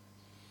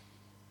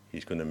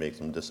 he's going to make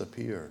them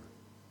disappear.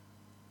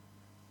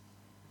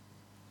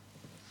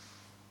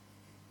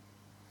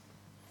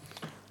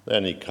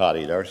 Then he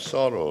carried our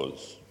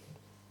sorrows.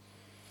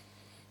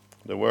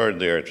 The word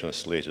there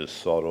translated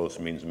sorrows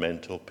means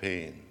mental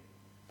pain.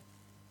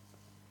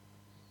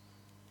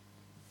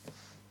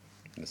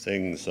 The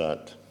things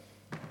that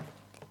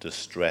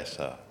distress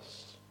us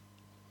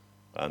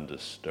and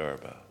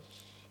disturb us.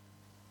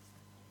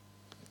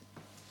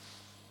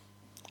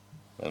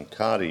 And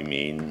carry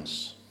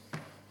means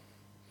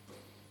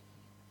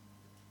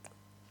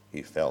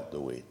he felt the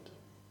weight.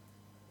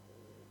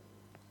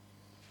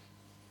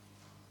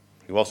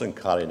 He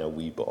wasn't carrying a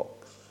wee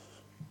box.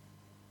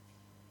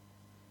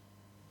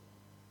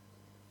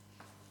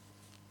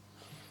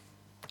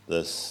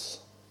 This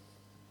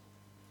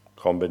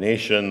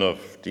combination of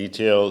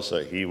details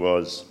that he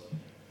was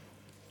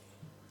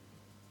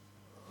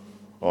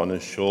on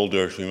his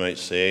shoulders, we might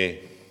say,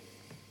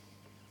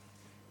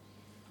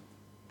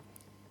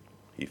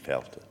 he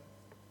felt it.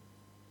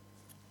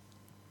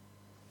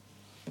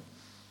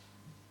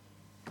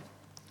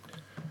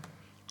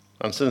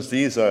 And since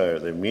these are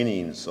the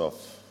meanings of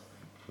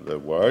the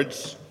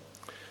words,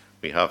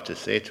 we have to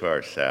say to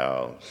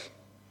ourselves,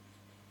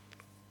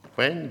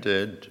 when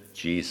did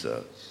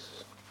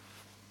Jesus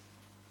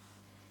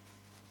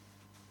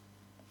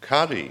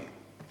carry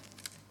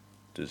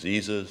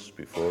diseases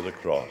before the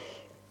cross?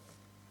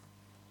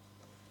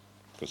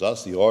 Because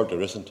that's the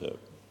order, isn't it?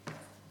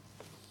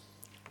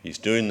 He's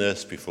doing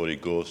this before he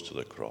goes to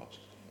the cross.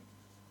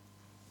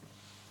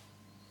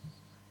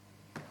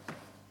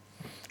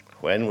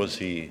 When was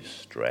he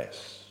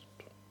stressed?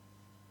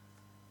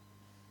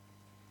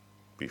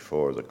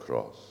 Before the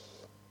cross.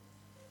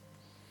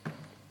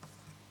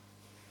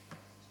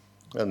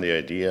 And the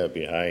idea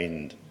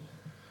behind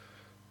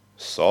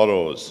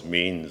sorrows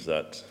means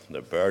that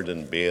the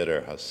burden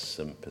bearer has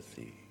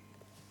sympathy.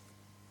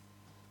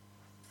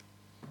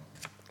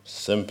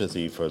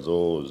 Sympathy for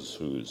those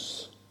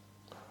whose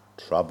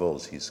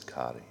troubles he's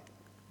carrying.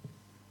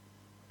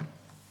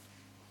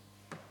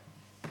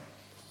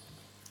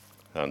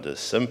 And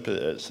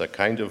it's a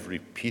kind of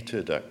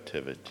repeated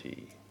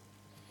activity.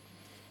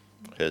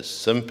 His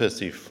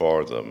sympathy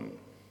for them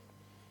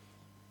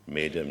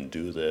made him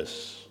do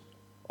this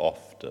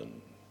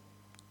often.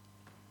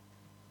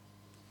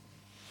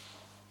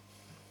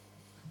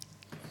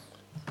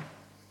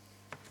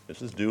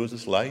 This is to do with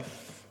his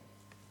life.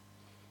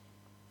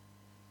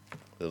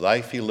 The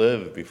life he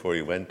lived before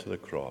he went to the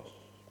cross.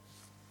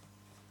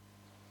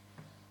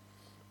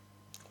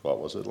 What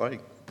was it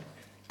like?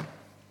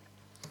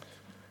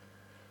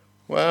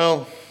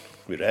 Well,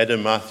 we read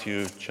in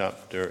Matthew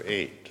chapter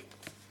 8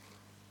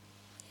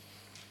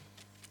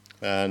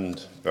 and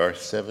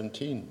verse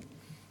 17.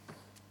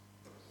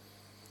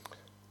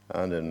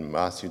 And in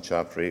Matthew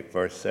chapter 8,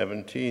 verse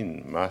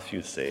 17,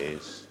 Matthew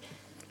says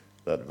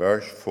that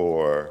verse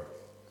 4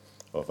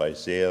 of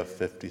Isaiah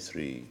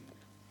 53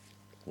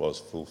 was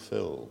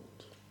fulfilled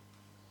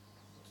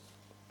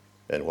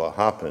in what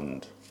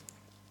happened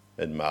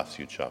in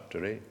Matthew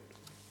chapter 8.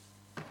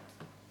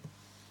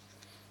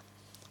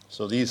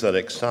 So these are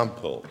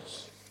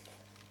examples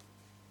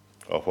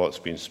of what's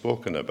been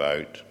spoken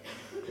about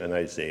in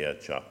Isaiah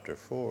chapter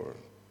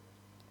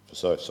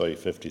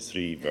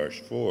 53, verse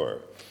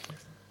 4.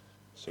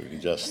 So we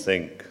can just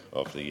think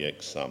of the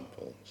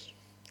examples.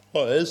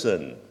 What is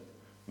in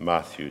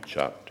Matthew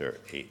chapter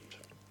 8?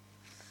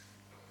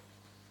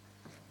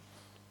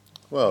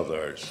 Well,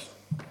 there's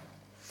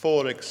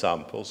 4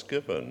 examples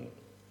given.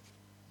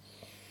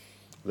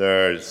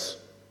 There's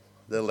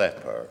the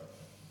leper.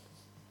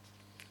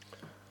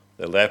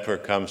 The leper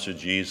comes to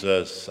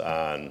Jesus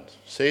and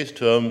says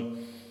to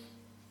him,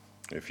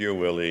 if you're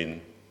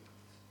willing,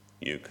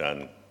 you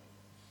can.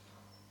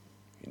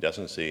 He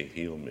doesn't say,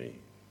 heal me.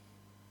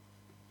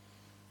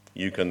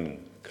 You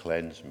can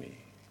cleanse me.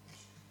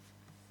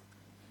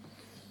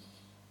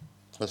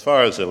 As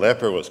far as the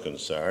leper was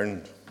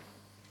concerned,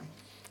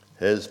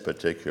 his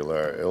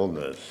particular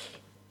illness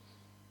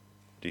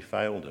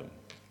defiled him.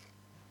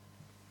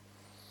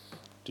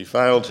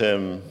 Defiled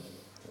him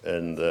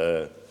in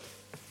the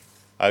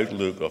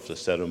outlook of the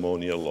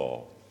ceremonial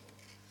law.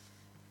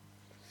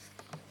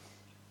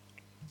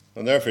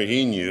 And therefore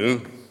he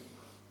knew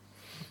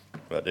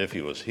that if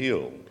he was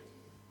healed,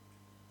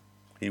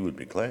 he would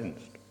be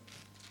cleansed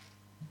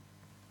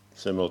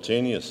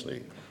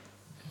simultaneously.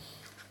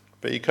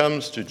 But he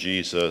comes to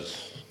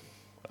Jesus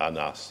and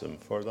asks him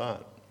for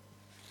that.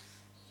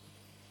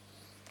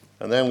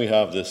 And then we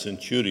have the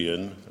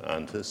centurion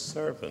and his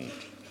servant.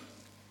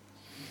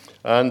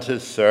 And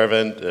his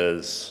servant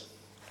is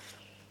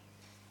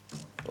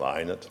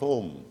lying at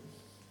home,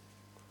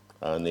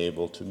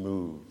 unable to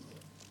move.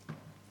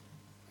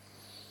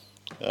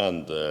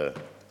 And the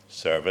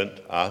servant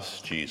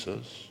asks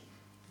Jesus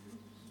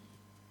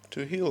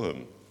to heal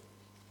him.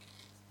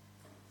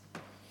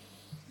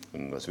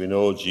 And as we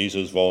know,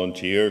 Jesus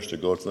volunteers to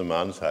go to the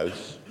man's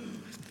house.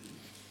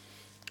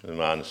 The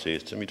man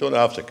says to him, "You don't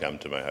have to come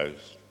to my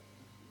house.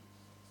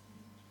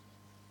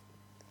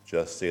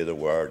 Just say the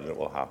word and it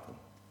will happen."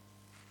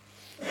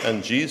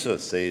 And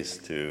Jesus says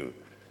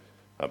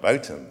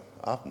about him,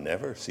 "I've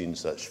never seen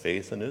such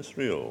faith in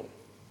Israel."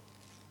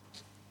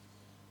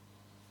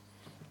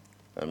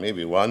 And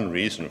maybe one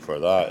reason for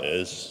that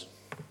is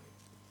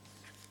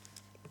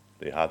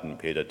they hadn't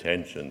paid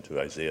attention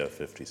to Isaiah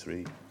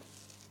 53.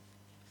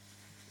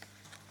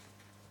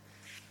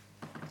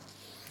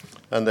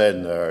 And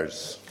then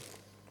there's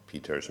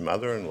Peter's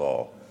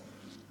mother-in-law.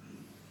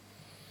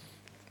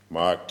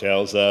 Mark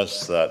tells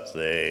us that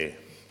they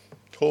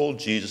told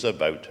Jesus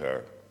about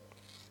her,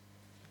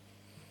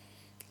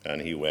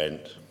 and he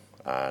went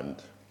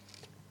and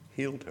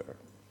healed her.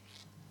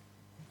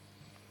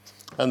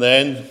 And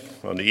then,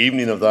 on the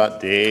evening of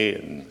that day,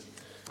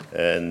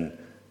 in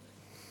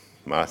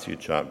Matthew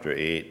chapter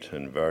 8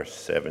 and verse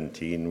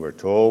 17, we're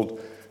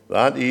told,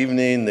 that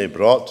evening they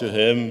brought to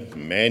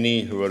him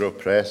many who were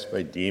oppressed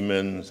by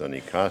demons, and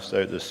he cast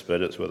out the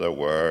spirits with a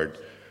word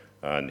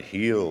and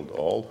healed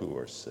all who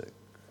were sick.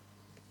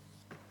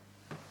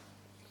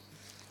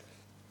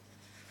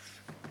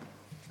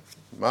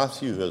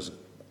 Matthew has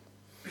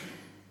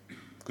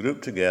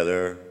grouped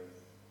together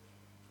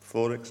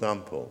 4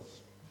 examples.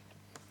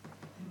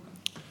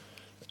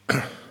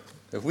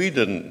 If we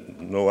didn't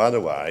know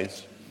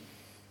otherwise,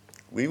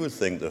 we would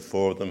think the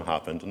 4 of them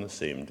happened on the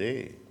same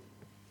day.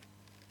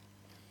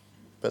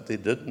 But they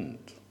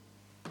didn't.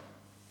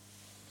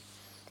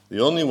 The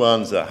only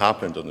ones that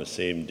happened on the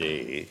same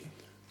day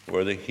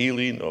were the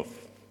healing of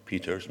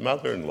Peter's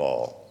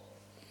mother-in-law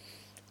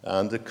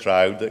and the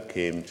crowd that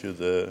came to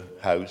the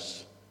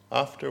house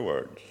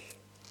afterwards.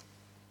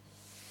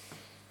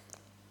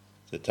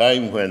 The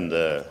time when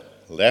the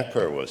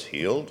leper was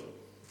healed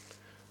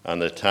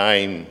and the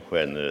time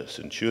when the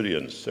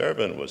centurion's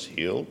servant was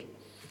healed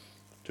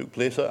took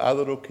place at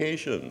other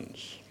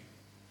occasions.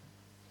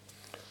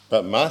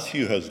 But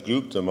Matthew has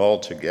grouped them all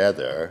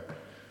together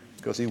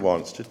because he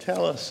wants to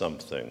tell us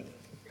something.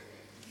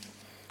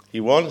 He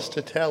wants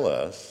to tell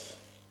us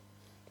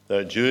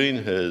that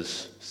during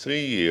his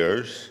 3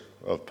 years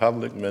of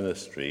public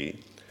ministry,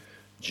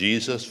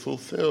 Jesus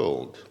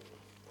fulfilled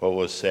what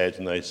was said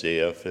in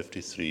Isaiah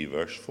 53,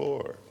 verse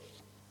 4.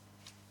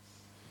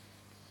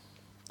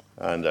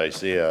 And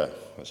Isaiah,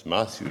 as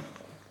Matthew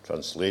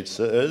translates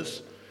it,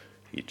 is,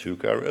 he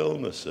took our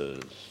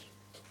illnesses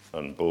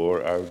and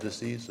bore our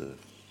diseases.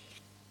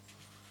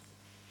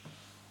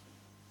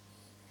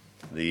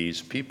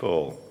 These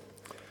people.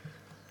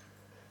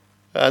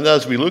 And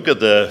as we look at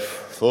the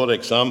 4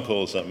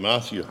 examples that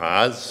Matthew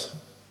has,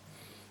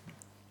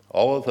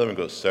 all of them have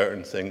got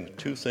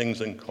 2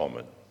 things in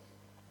common.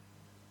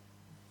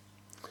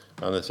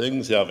 And the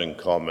things they have in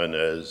common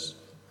is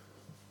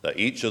that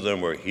each of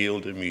them were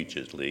healed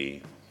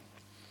immediately,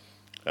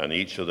 and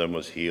each of them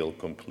was healed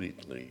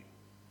completely.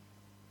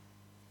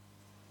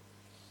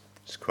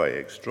 It's quite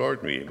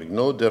extraordinary. It made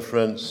no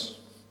difference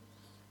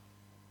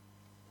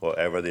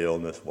whatever the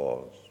illness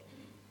was.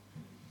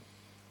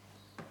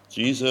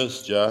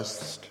 Jesus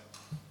just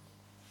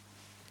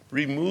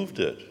removed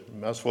it.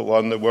 And that's what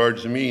one of the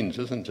words means,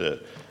 isn't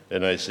it?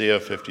 In Isaiah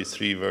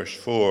 53, verse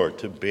 4,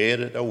 to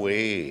bear it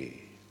away.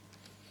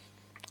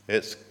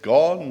 It's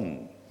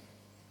gone,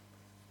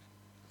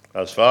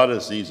 as far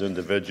as these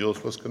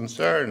individuals was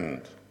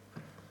concerned.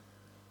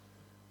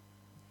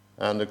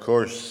 And of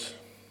course,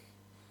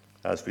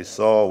 as we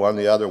saw, one of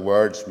the other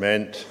words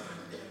meant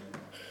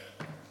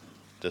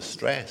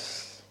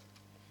distress.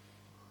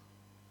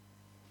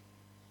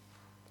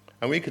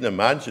 And we can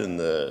imagine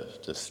the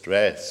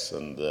distress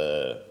and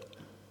the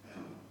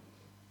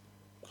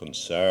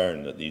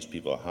concern that these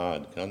people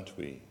had, can't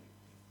we?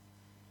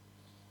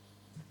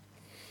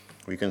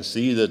 We can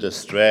see the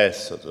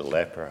distress that the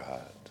leper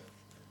had.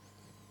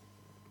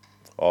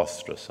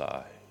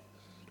 Ostracized.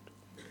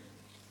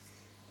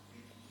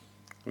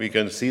 We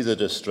can see the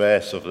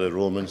distress of the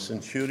Roman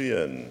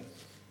centurion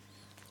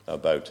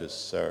about his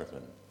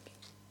servant.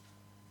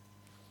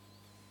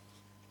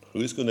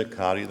 Who's going to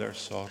carry their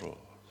sorrows?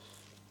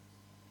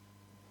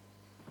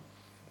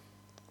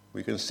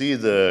 We can see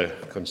the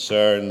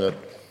concern that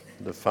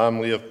the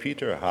family of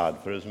Peter had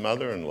for his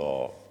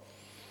mother-in-law.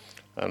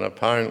 And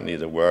apparently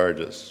the word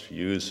that's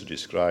used to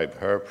describe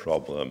her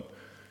problem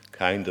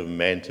kind of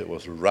meant it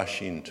was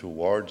rushing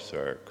towards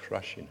her,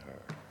 crushing her.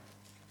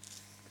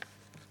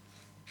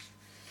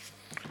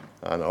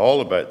 And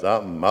all about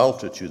that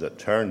multitude that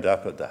turned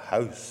up at the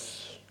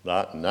house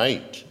that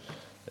night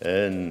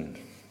in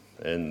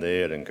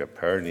there in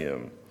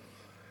Capernaum,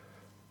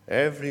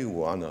 every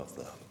one of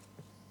them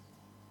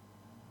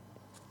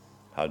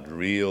had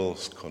real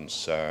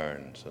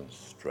concerns and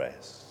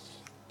stress.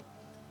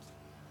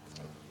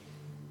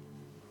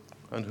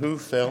 And who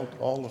felt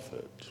all of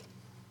it?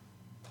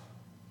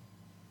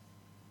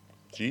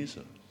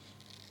 Jesus.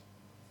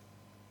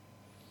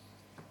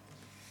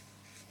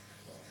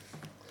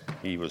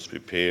 He was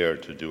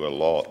prepared to do a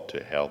lot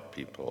to help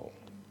people.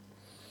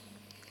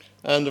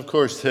 And of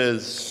course,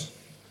 his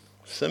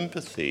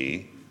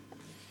sympathy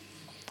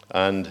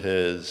and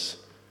his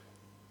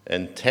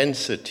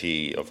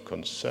intensity of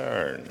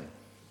concern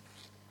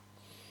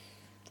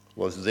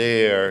was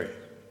there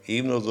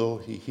even though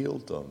he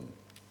healed them.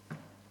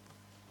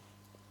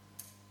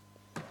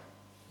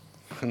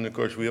 And of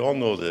course, we all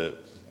know the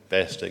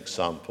best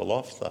example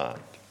of that.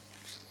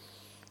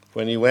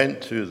 When he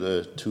went to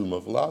the tomb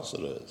of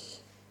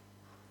Lazarus.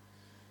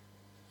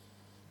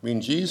 I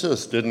mean,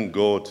 Jesus didn't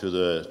go to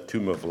the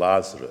tomb of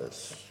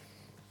Lazarus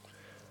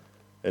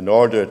in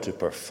order to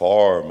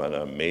perform an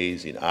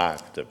amazing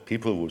act that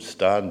people would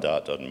stand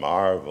at and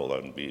marvel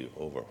and be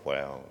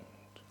overwhelmed.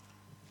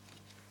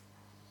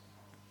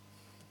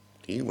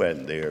 He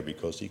went there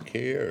because he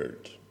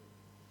cared.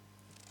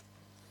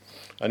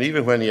 And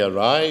even when he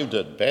arrived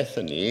at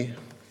Bethany,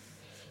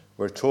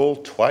 we're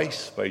told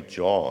twice by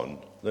John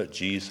that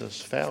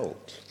Jesus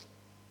felt.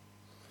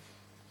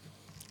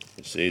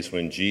 It says,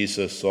 when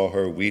Jesus saw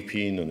her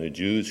weeping and the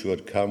Jews who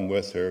had come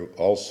with her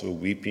also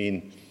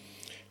weeping,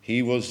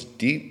 he was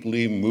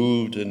deeply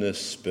moved in his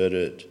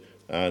spirit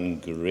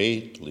and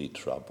greatly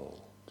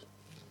troubled.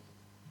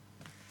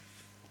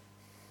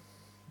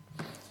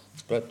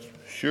 But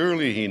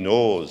surely he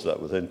knows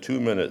that within 2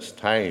 minutes'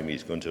 time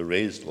he's going to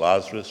raise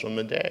Lazarus from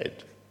the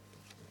dead.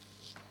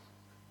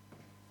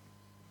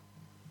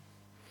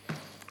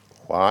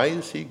 Why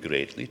is he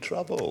greatly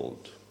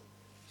troubled?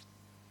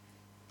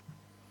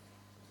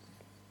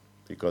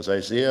 Because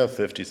Isaiah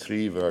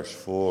 53 verse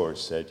 4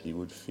 said he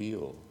would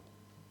feel.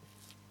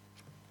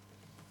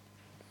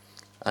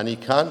 And he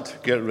can't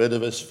get rid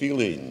of his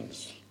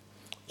feelings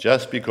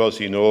just because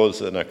he knows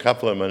that in a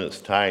couple of minutes'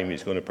 time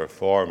he's going to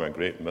perform a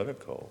great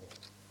miracle.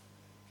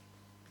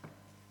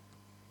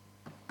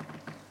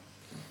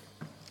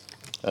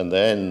 And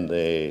then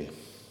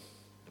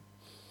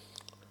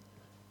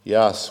he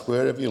asks,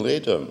 where have you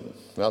laid him?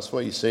 That's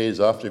what he says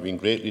after being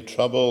greatly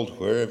troubled.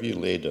 Where have you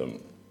laid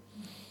him?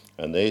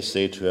 And they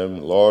say to him,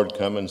 Lord,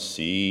 come and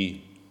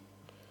see.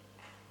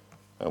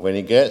 And when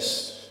he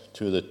gets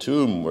to the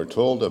tomb, we're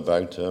told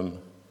about him,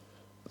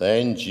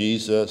 then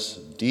Jesus,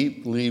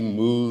 deeply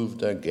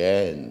moved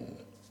again,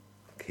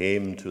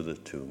 came to the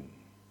tomb.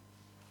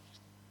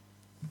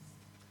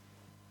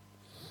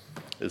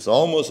 It's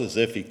almost as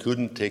if he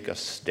couldn't take a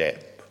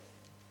step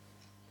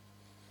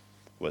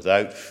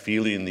without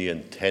feeling the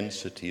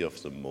intensity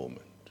of the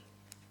moment.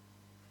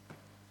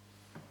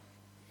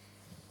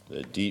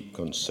 The deep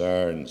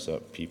concerns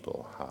that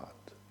people had.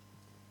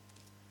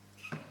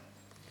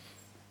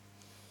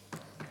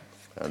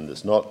 And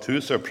it's not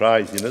too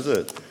surprising, is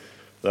it,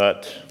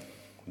 that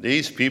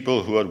these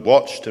people who had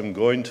watched him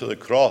going to the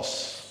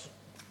cross,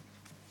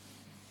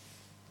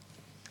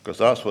 because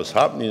that's what's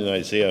happening in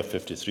Isaiah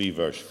 53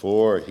 verse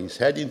 4, he's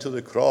heading to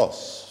the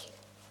cross.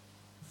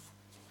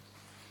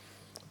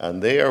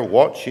 And they are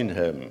watching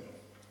him,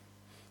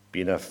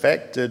 being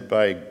affected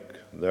by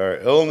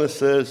their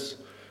illnesses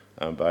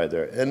and by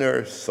their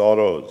inner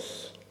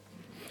sorrows.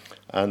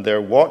 And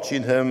they're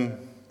watching him,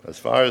 as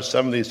far as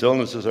some of these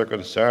illnesses are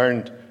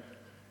concerned,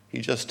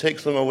 he just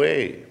takes them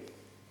away.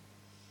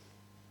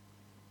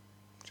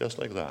 Just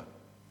like that.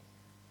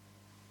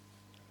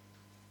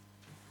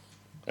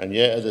 And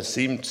yet at the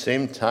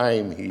same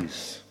time,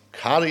 he's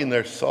carrying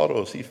their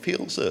sorrows. He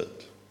feels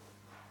it.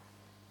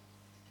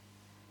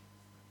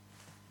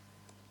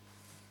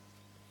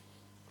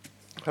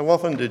 How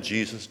often did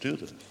Jesus do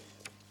this?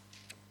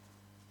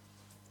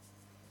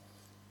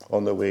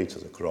 On the way to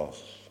the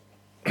cross.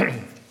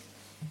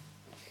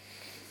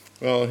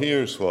 Well,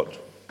 here's what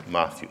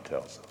Matthew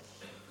tells us.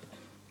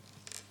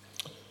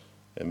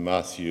 In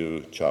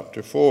Matthew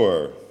chapter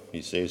 4,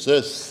 he says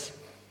this,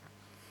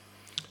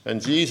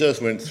 and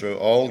Jesus went through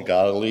all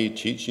Galilee,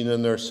 teaching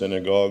in their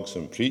synagogues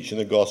and preaching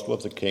the gospel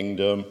of the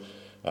kingdom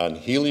and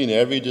healing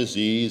every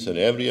disease and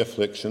every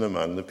affliction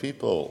among the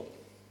people.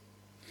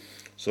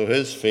 So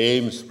his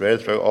fame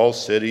spread throughout all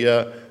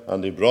Syria,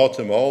 and they brought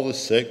him all the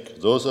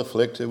sick, those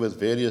afflicted with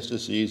various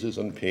diseases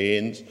and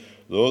pains,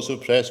 those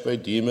oppressed by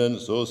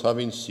demons, those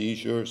having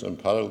seizures and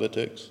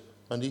paralytics,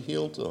 and he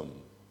healed them.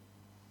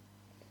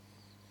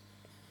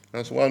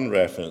 That's one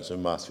reference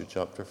in Matthew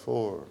chapter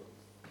 4.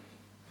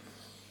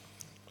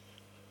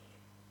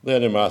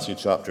 Then in Matthew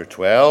chapter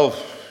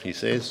 12, he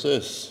says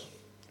this,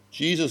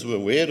 Jesus,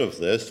 aware of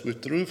this,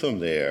 withdrew from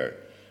there,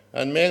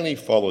 and many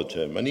followed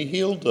him, and he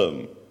healed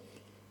them.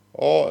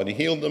 And he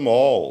healed them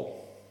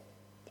all,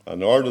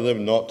 and ordered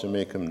them not to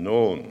make him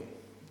known.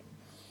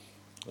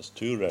 That's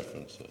two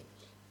references.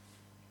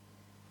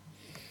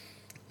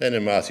 Then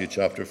in Matthew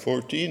chapter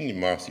 14,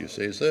 Matthew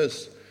says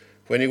this,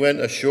 when he went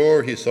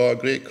ashore, he saw a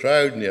great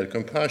crowd, and he had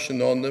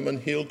compassion on them and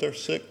healed their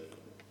sick.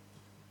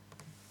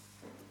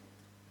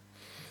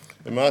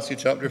 In Matthew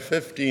chapter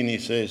 15, he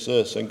says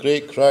this, and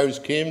great crowds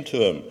came to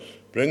him,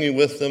 bringing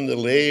with them the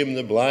lame,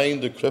 the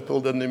blind, the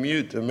crippled, and the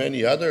mute, and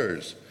many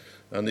others.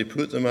 And they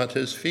put them at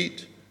his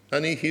feet,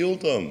 and he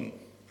healed them.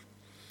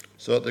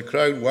 So that the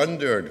crowd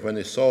wondered when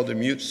they saw the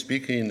mute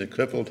speaking, the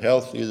crippled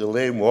healthy, the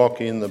lame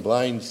walking, the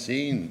blind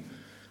seeing,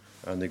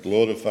 and they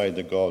glorified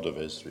the God of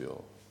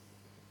Israel.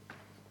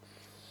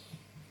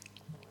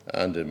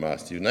 And in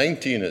Matthew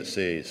 19 it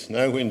says,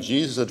 "Now when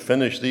Jesus had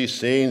finished these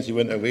sayings, he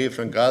went away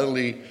from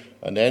Galilee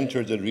and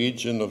entered the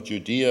region of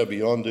Judea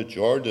beyond the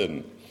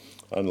Jordan,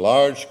 and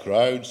large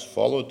crowds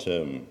followed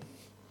him,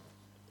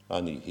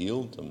 and he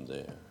healed them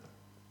there."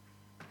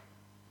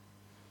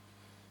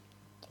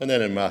 And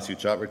then in Matthew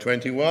chapter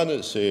 21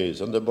 it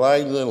says, "And the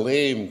blind and the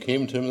lame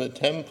came to him in the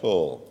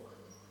temple,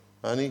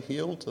 and he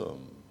healed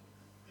them."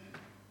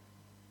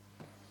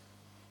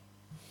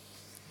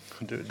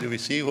 Do we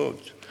see what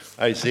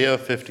Isaiah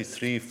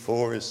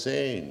 53:4 is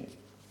saying?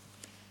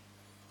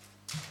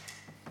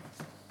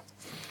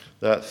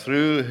 That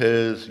through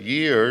his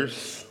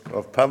years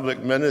of public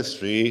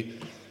ministry,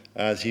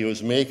 as he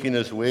was making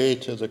his way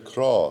to the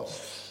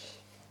cross,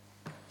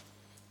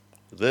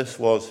 this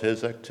was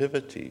his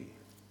activity.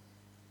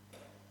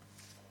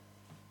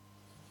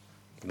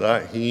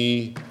 That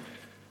he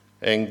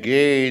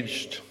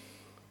engaged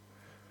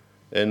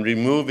in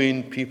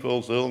removing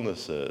people's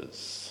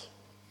illnesses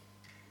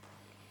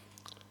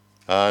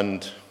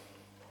and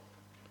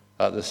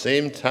at the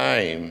same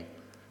time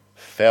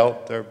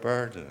felt their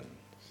burdens.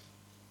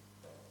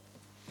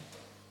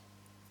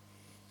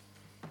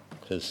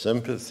 His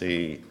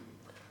sympathy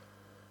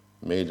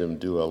made him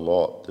do a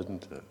lot,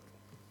 didn't it?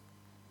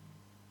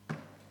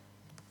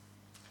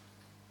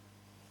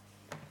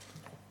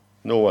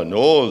 No one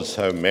knows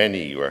how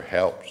many were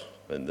helped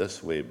in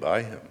this way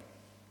by him.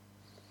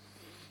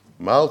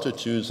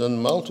 Multitudes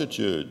and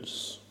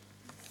multitudes.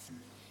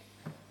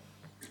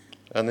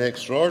 And the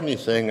extraordinary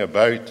thing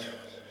about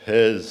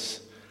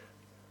his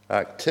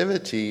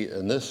activity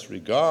in this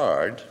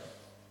regard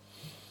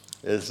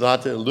is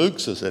that it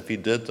looks as if he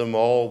did them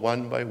all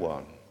one by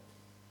one.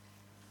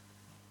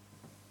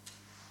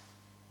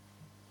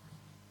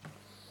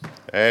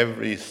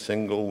 Every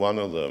single one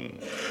of them,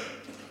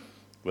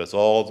 with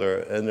all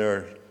their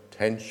inner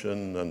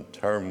tension and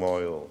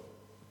turmoil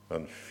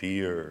and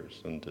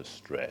fears and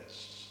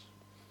distress,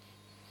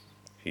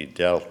 he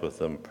dealt with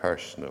them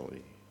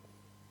personally.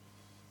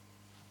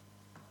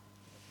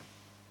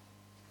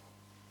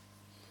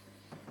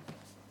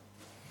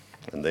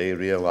 And they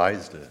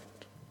realized it.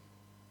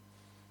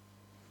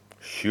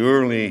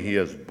 Surely he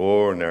has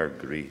borne our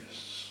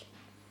griefs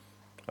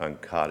and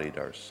carried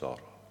our sorrows.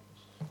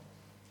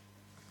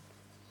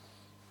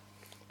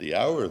 The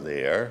hour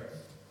there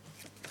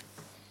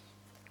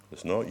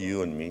is not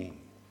you and me.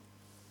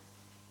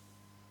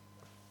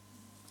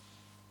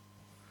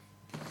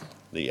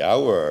 The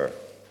hour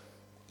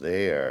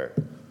there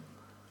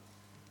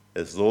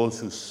is those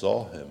who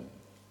saw him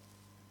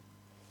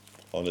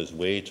on his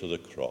way to the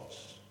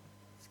cross.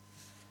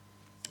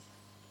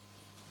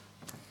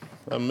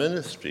 A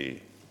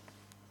ministry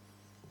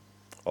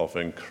of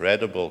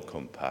incredible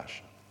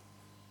compassion.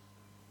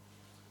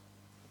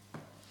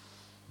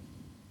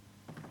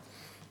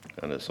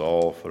 And it's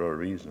all for a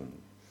reason.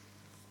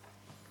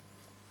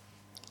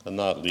 And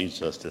that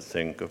leads us to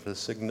think of the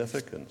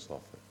significance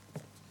of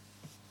it.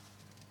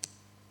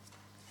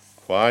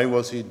 Why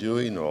was he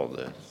doing all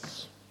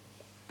this?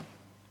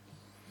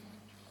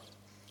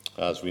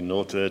 As we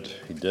noted,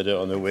 he did it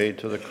on the way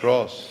to the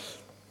cross.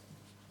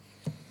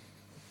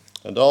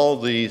 And all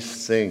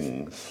these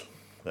things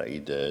that he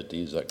did,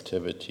 these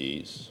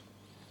activities,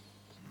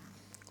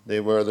 they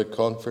were the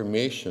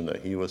confirmation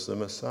that he was the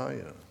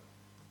Messiah.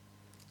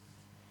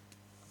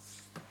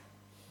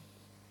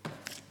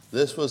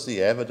 This was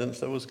the evidence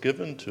that was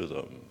given to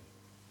them.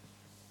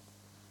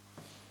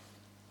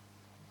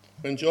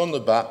 When John the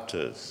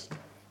Baptist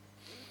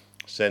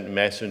sent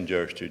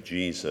messengers to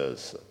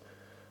Jesus,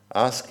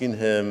 asking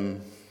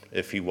him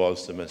if he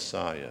was the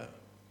Messiah,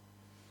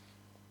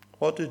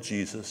 what did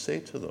Jesus say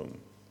to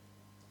them?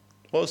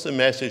 What was the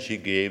message he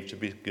gave to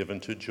be given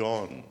to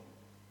John?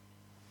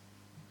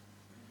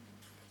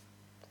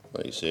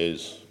 Well, he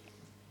says,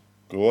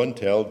 "Go and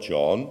tell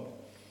John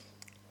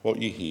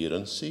what you hear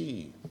and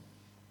see.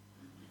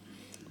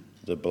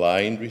 The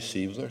blind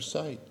receive their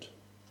sight.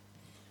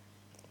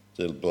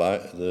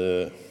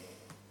 The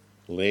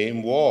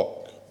lame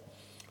walk.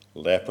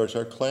 Lepers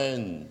are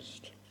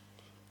cleansed.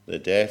 The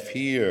deaf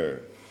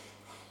hear.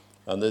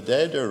 And the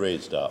dead are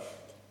raised up.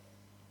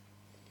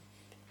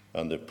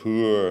 And the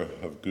poor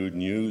have good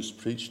news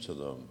preached to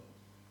them."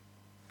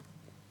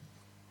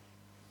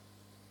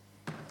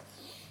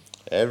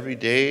 Every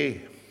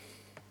day,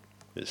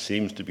 it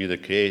seems to be the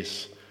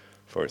case,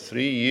 for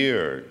 3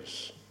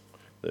 years,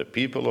 the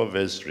people of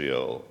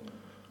Israel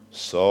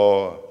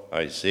saw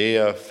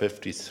Isaiah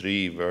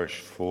 53 verse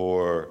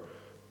 4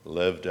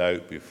 lived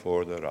out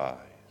before their eyes.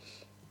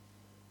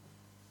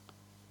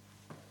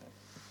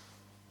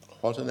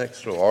 What an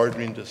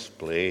extraordinary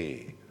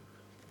display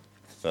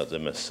that the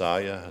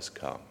Messiah has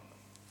come.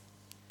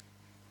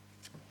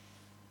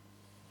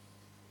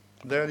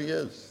 There he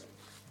is.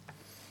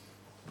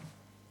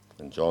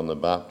 And John the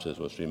Baptist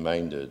was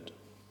reminded,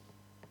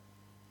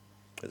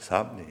 it's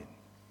happening.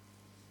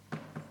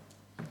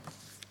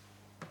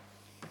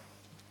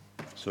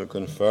 So it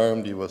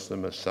confirmed he was the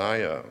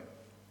Messiah.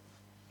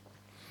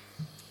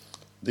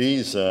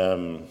 These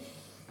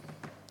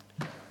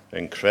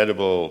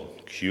incredible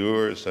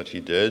cures that he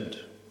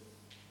did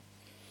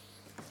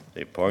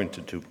They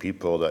pointed to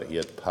people that he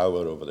had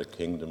power over the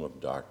kingdom of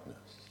darkness.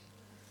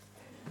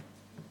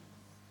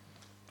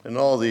 And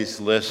all these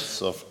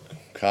lists of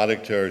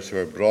characters who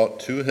are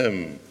brought to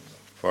him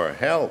for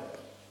help,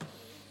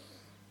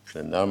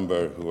 the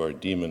number who are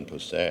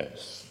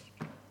demon-possessed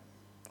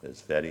is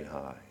very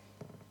high.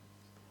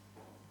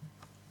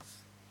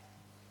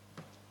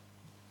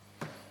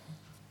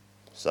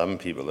 Some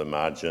people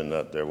imagine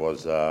that there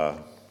was a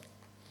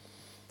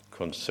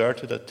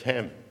concerted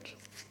attempt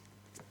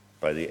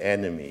by the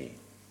enemy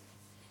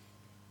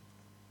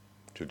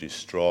to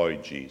destroy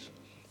Jesus.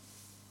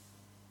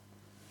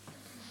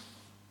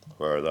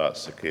 Whether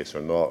that's the case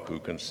or not, who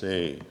can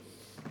say?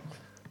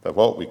 But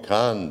what we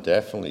can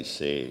definitely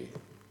say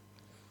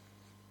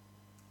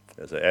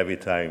is that every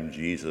time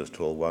Jesus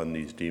told one of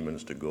these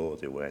demons to go,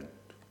 they went.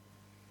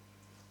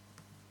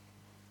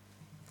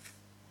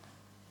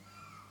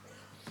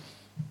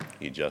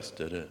 He just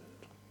did it.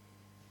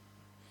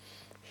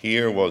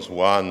 Here was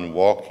one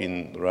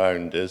walking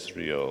around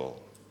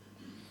Israel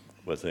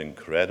with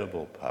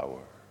incredible power.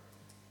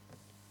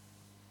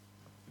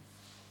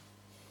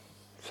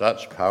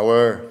 Such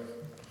power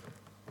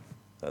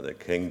that the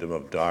kingdom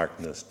of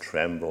darkness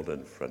trembled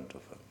in front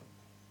of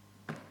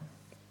him.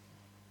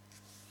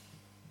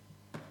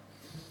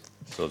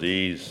 So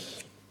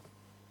these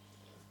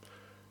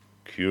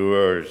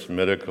cures,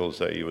 miracles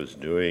that he was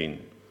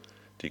doing,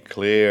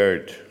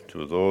 declared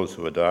to those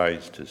who had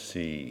eyes to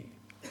see,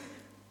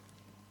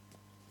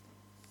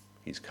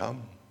 he's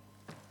come.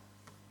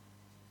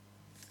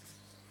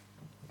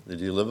 The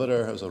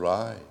deliverer has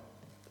arrived.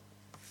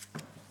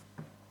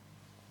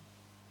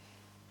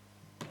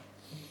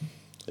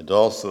 It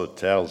also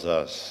tells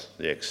us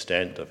the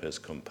extent of his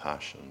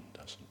compassion,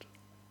 doesn't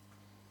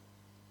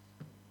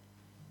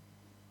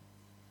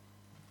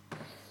it?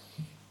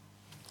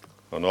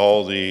 On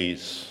all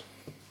these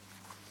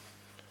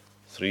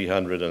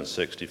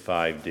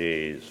 365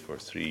 days for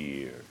 3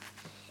 years,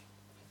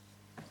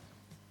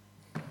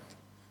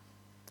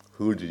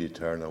 who did he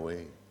turn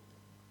away?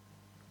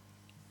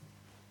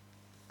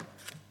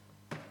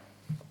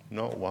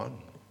 Not one.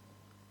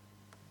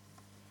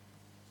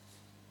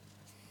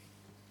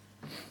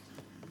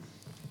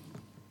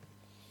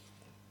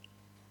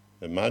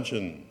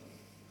 Imagine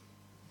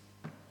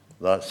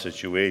that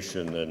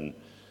situation in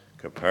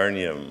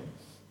Capernaum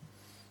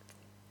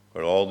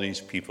where all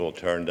these people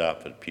turned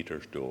up at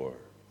Peter's door.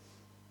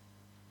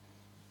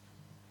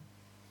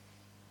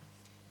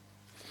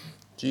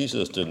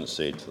 Jesus didn't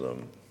say to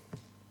them,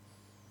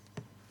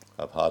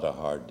 "I've had a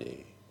hard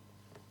day."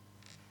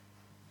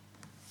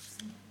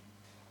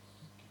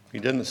 He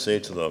didn't say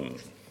to them,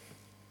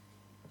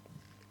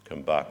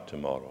 "Come back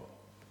tomorrow."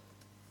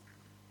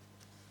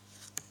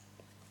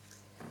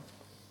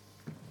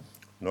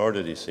 Nor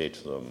did he say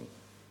to them,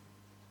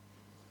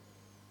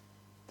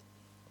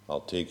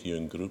 "I'll take you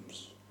in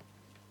groups."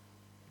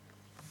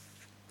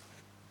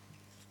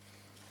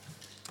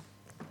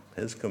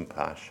 His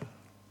compassion.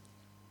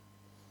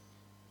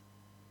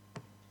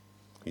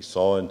 He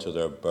saw into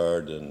their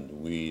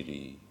burdened,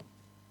 weary,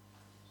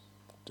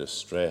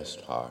 distressed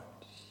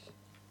hearts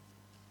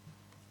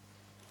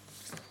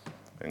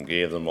and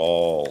gave them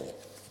all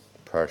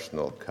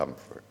personal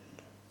comfort.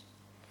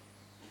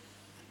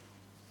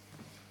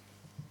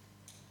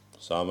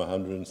 Psalm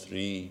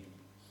 103,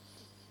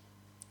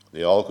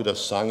 they all could have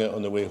sung it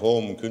on the way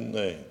home, couldn't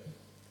they?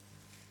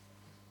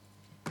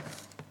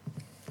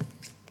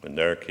 In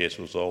their case, it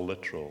was all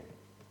literal.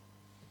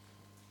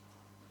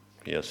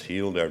 He has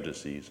healed their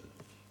diseases.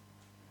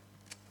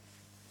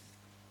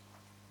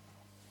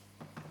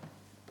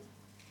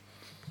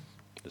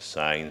 The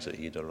signs that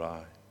he'd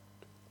arrived.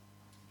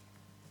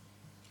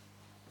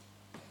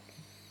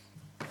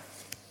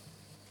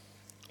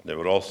 There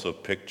were also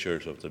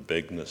pictures of the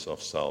bigness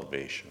of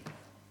salvation.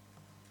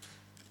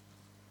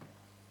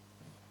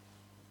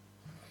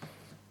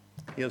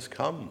 He has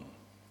come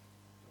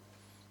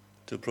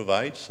to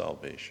provide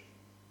salvation.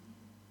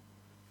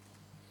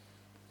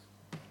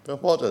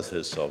 But what does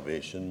his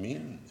salvation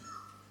mean?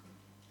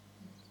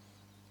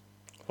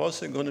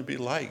 What's it going to be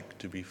like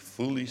to be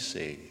fully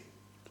saved?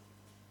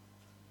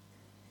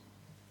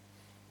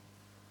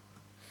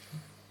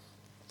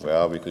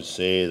 Well, we could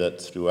say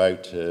that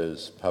throughout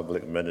his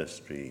public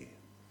ministry,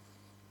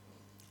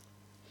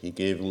 he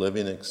gave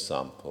living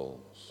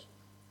examples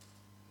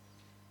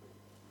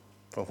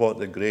of what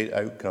the great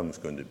outcome is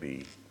going to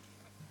be.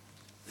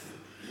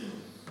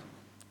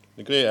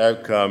 The great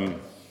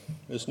outcome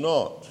is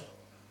not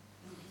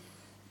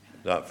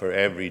that for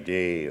every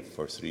day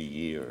for 3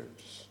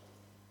 years,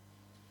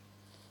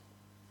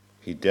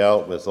 he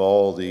dealt with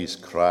all these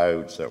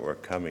crowds that were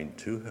coming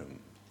to him.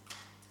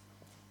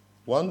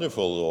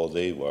 Wonderful though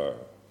they were.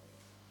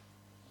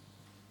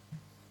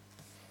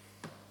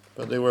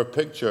 But they were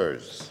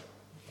pictures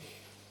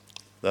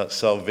that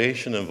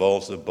salvation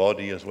involves the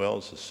body as well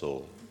as the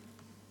soul.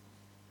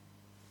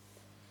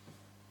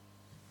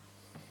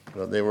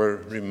 That they were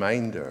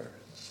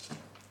reminders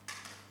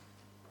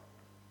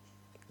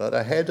that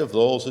ahead of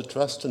those who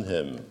trust in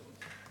him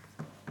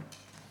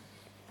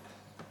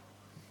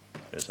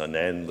is an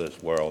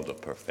endless world of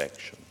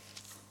perfection.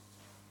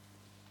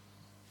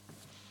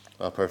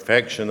 A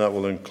perfection that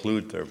will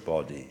include their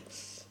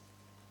bodies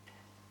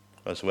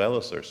as well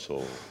as their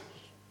souls.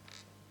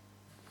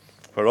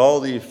 Where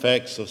all the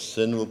effects of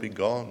sin will be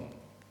gone,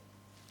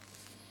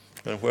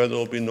 and where there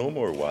will be no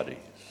more worries,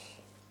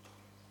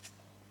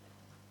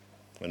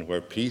 and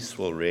where peace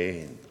will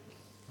reign,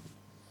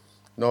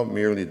 not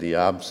merely the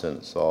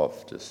absence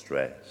of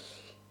distress,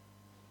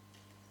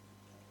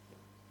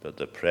 but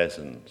the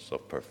presence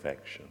of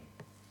perfection.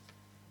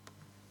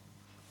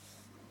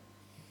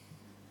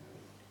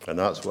 And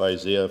that's what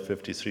Isaiah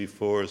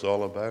 53:4 is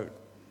all about.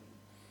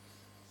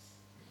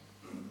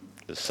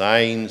 The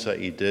signs that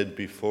he did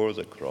before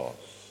the cross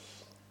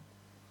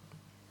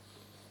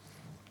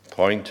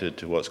pointed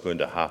to what's going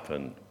to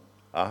happen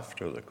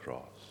after the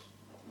cross,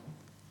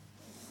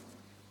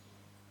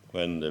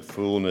 when the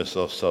fullness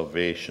of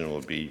salvation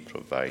will be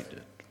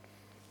provided.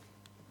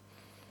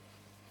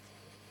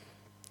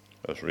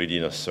 I was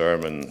reading a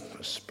sermon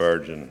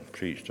Spurgeon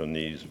preached on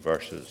these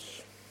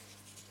verses.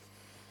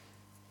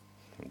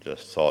 I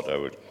just thought I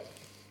would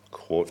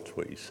quote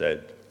what he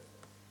said.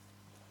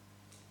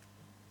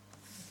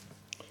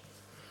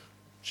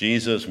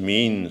 Jesus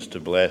means to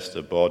bless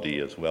the body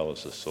as well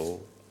as the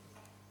soul.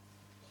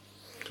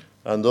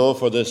 And though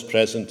for this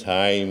present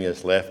time he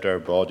has left our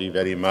body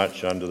very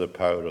much under the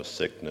power of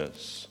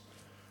sickness,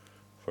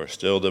 for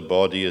still the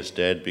body is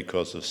dead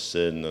because of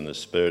sin, and the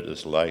spirit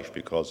is life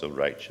because of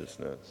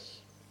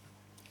righteousness.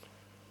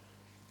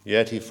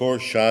 Yet he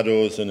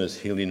foreshadows in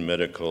his healing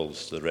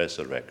miracles the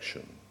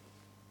resurrection,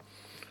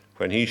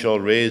 when he shall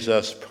raise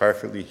us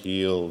perfectly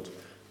healed,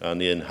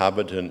 and the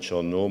inhabitant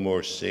shall no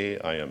more say,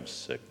 I am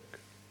sick.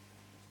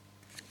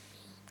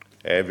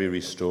 Every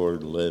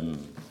restored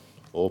limb,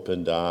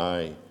 opened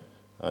eye,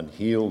 and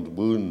healed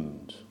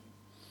wound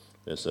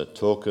is a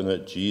token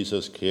that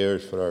Jesus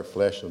cares for our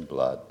flesh and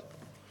blood,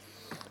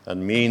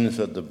 and means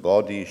that the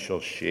body shall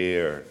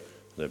share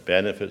the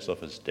benefits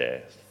of his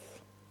death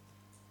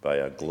by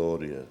a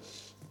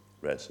glorious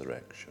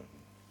resurrection.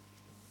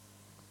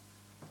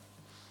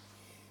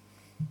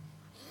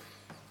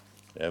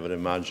 Ever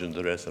imagined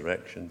the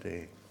resurrection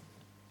day?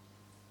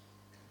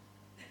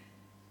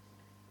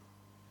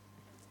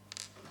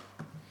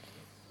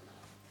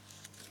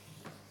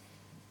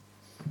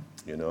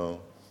 You know,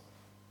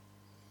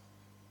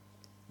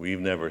 we've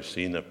never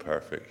seen a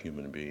perfect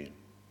human being.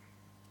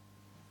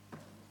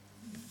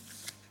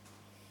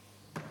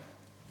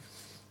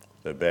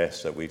 The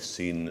best that we've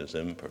seen is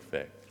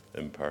imperfect.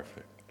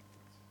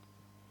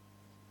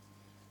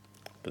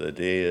 But the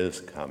day is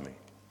coming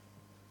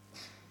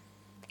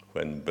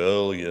when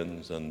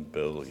billions and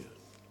billions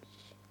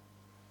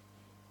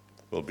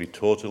will be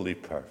totally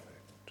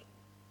perfect.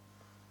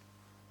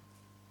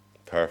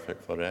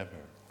 Perfect forever.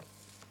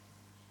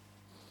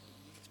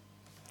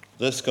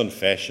 This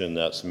confession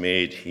that's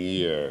made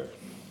here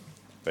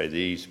by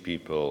these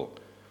people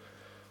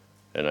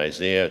in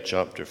Isaiah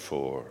chapter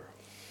 4,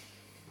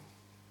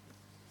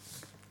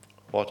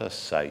 what a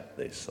sight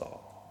they saw.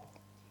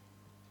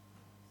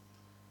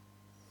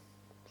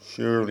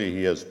 Surely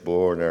he has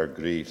borne our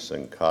griefs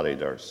and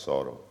carried our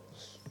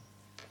sorrows.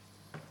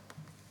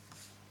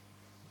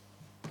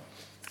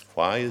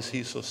 Why is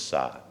he so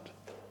sad?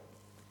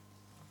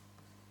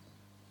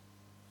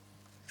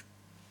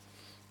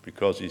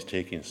 Because he's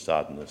taking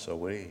sadness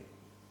away,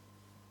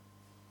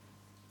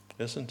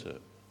 isn't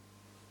it?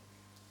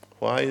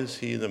 Why is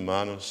he the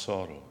man of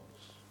sorrows?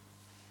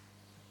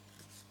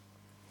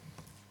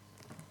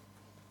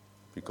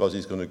 Because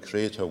he's going to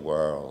create a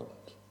world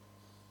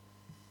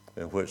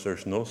in which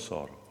there's no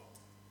sorrow.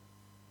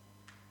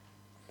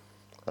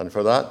 And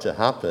for that to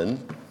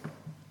happen,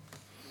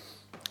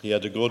 he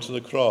had to go to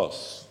the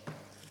cross.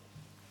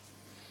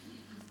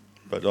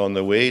 But on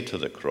the way to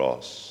the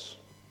cross,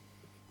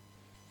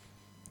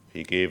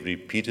 he gave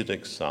repeated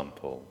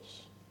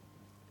examples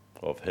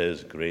of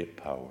his great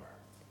power.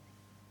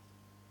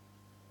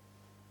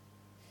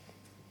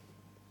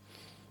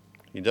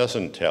 He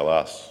doesn't tell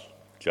us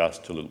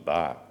just to look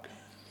back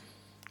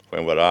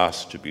when we're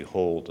asked to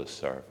behold the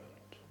servant.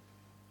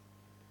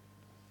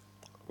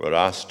 We're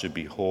asked to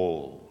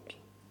behold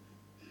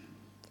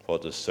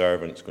what the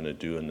servant's going to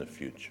do in the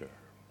future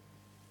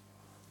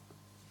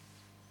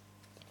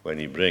when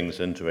he brings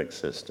into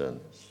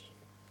existence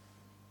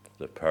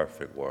the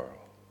perfect world.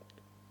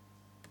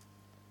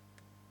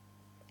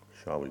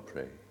 Shall we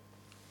pray?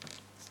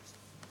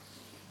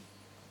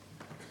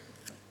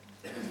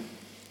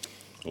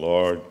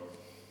 Lord,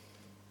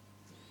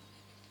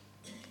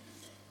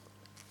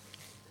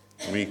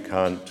 we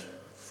can't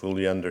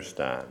fully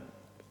understand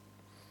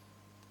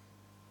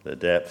the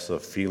depths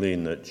of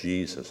feeling that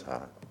Jesus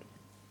had.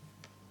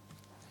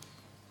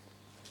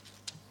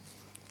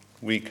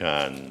 We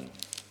can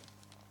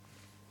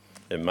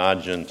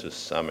imagine to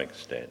some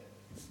extent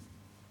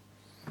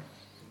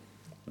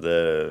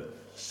the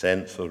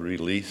sense of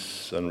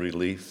release and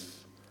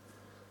relief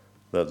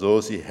that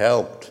those he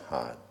helped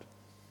had.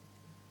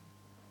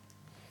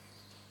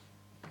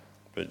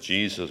 But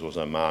Jesus was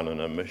a man on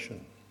a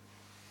mission.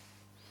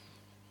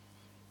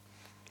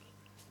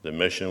 The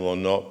mission will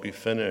not be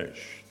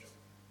finished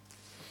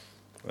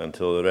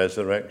until the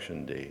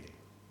resurrection day.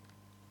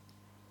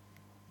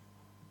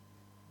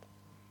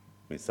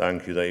 We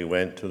thank you that he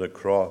went to the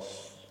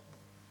cross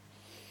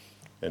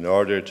in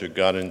order to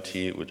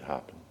guarantee it would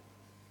happen.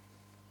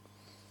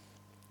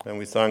 And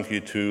we thank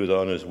you too that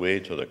on his way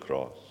to the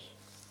cross,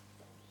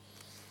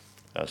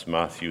 as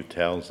Matthew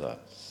tells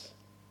us,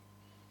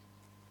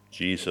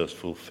 Jesus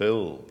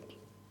fulfilled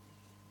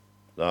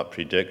that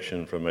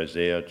prediction from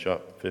Isaiah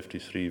chapter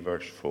 53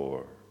 verse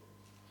 4,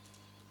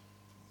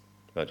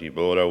 that he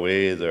bore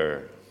away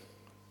their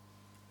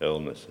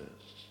illnesses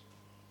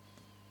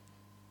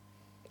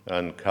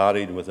and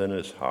carried within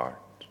his heart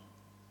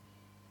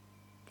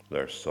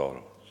their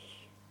sorrows.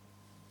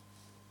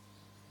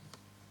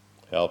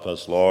 Help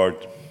us,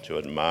 Lord, to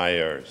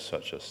admire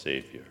such a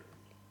Savior,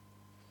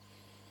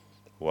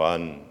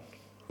 one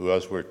who,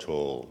 as we're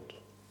told,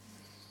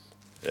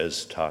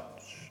 is touched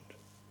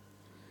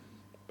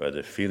by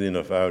the feeling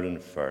of our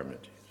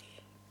infirmities.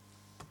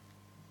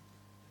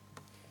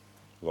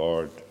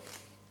 Lord,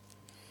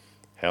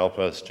 help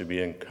us to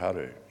be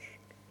encouraged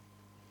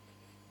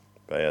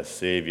by a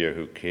Savior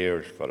who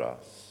cares for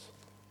us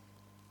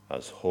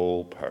as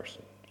whole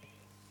persons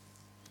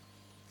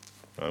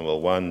and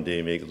will one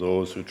day make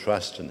those who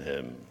trust in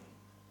him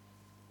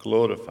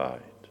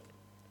glorified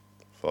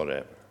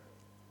forever.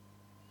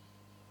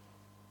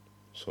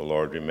 So,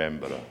 Lord,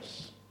 remember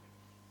us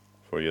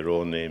for your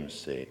own name's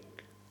sake.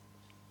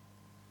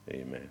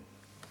 Amen.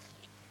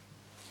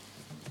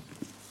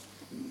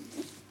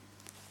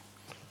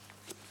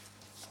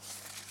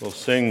 We'll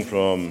sing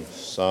from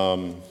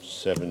Psalm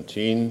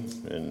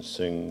 17 and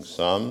sing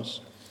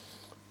Psalms,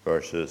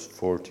 verses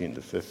 14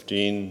 to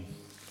 15.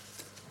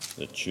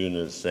 The tune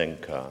is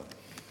Zenka.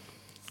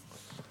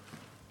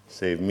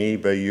 Save me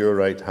by your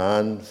right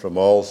hand from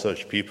all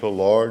such people,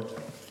 Lord,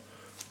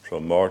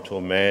 from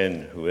mortal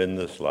men who in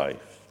this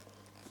life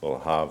will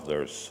have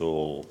their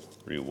sole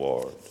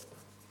reward.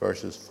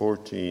 Verses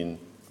 14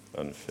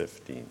 and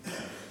 15.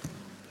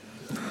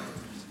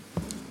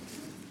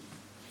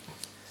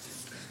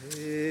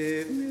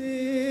 Save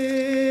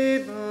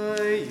me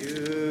by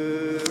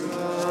your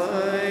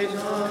right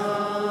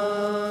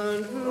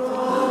hand from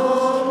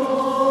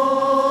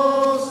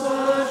all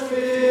such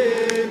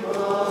people,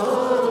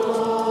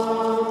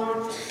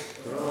 Lord,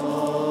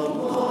 from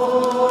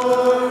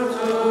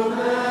mortal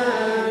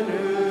men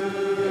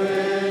who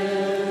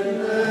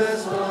in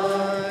this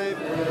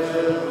life will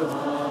have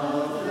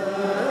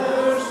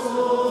their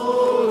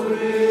sole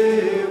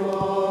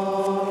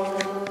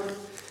reward.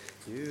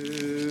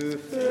 You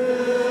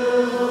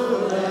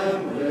fill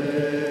them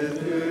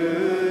with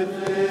good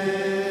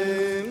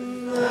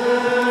things,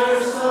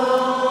 their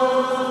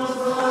souls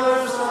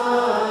are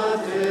satisfied.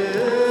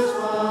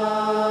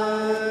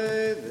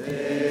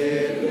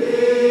 They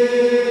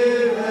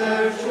leave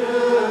their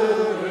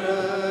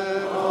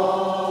children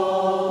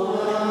all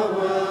the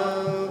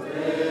wealth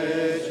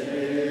which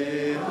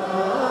they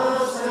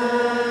have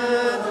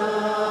set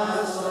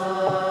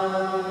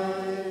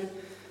aside.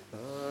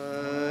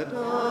 But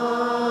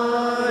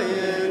I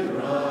in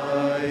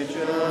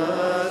righteousness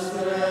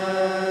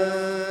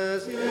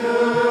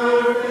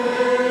your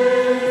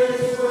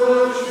face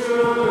will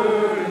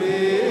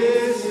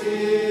surely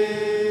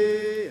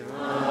see,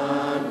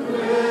 and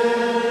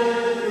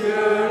with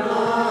your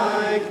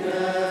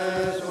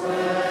likeness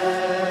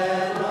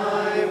when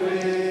I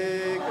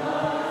wake,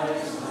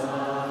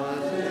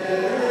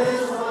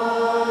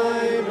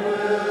 satisfied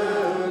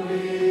will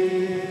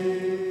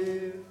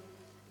be.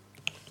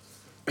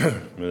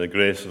 May the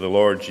grace of the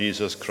Lord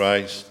Jesus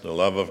Christ, the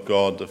love of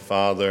God the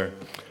Father,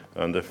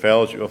 and the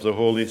fellowship of the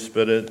Holy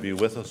Spirit be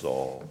with us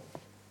all.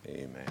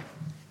 Amen.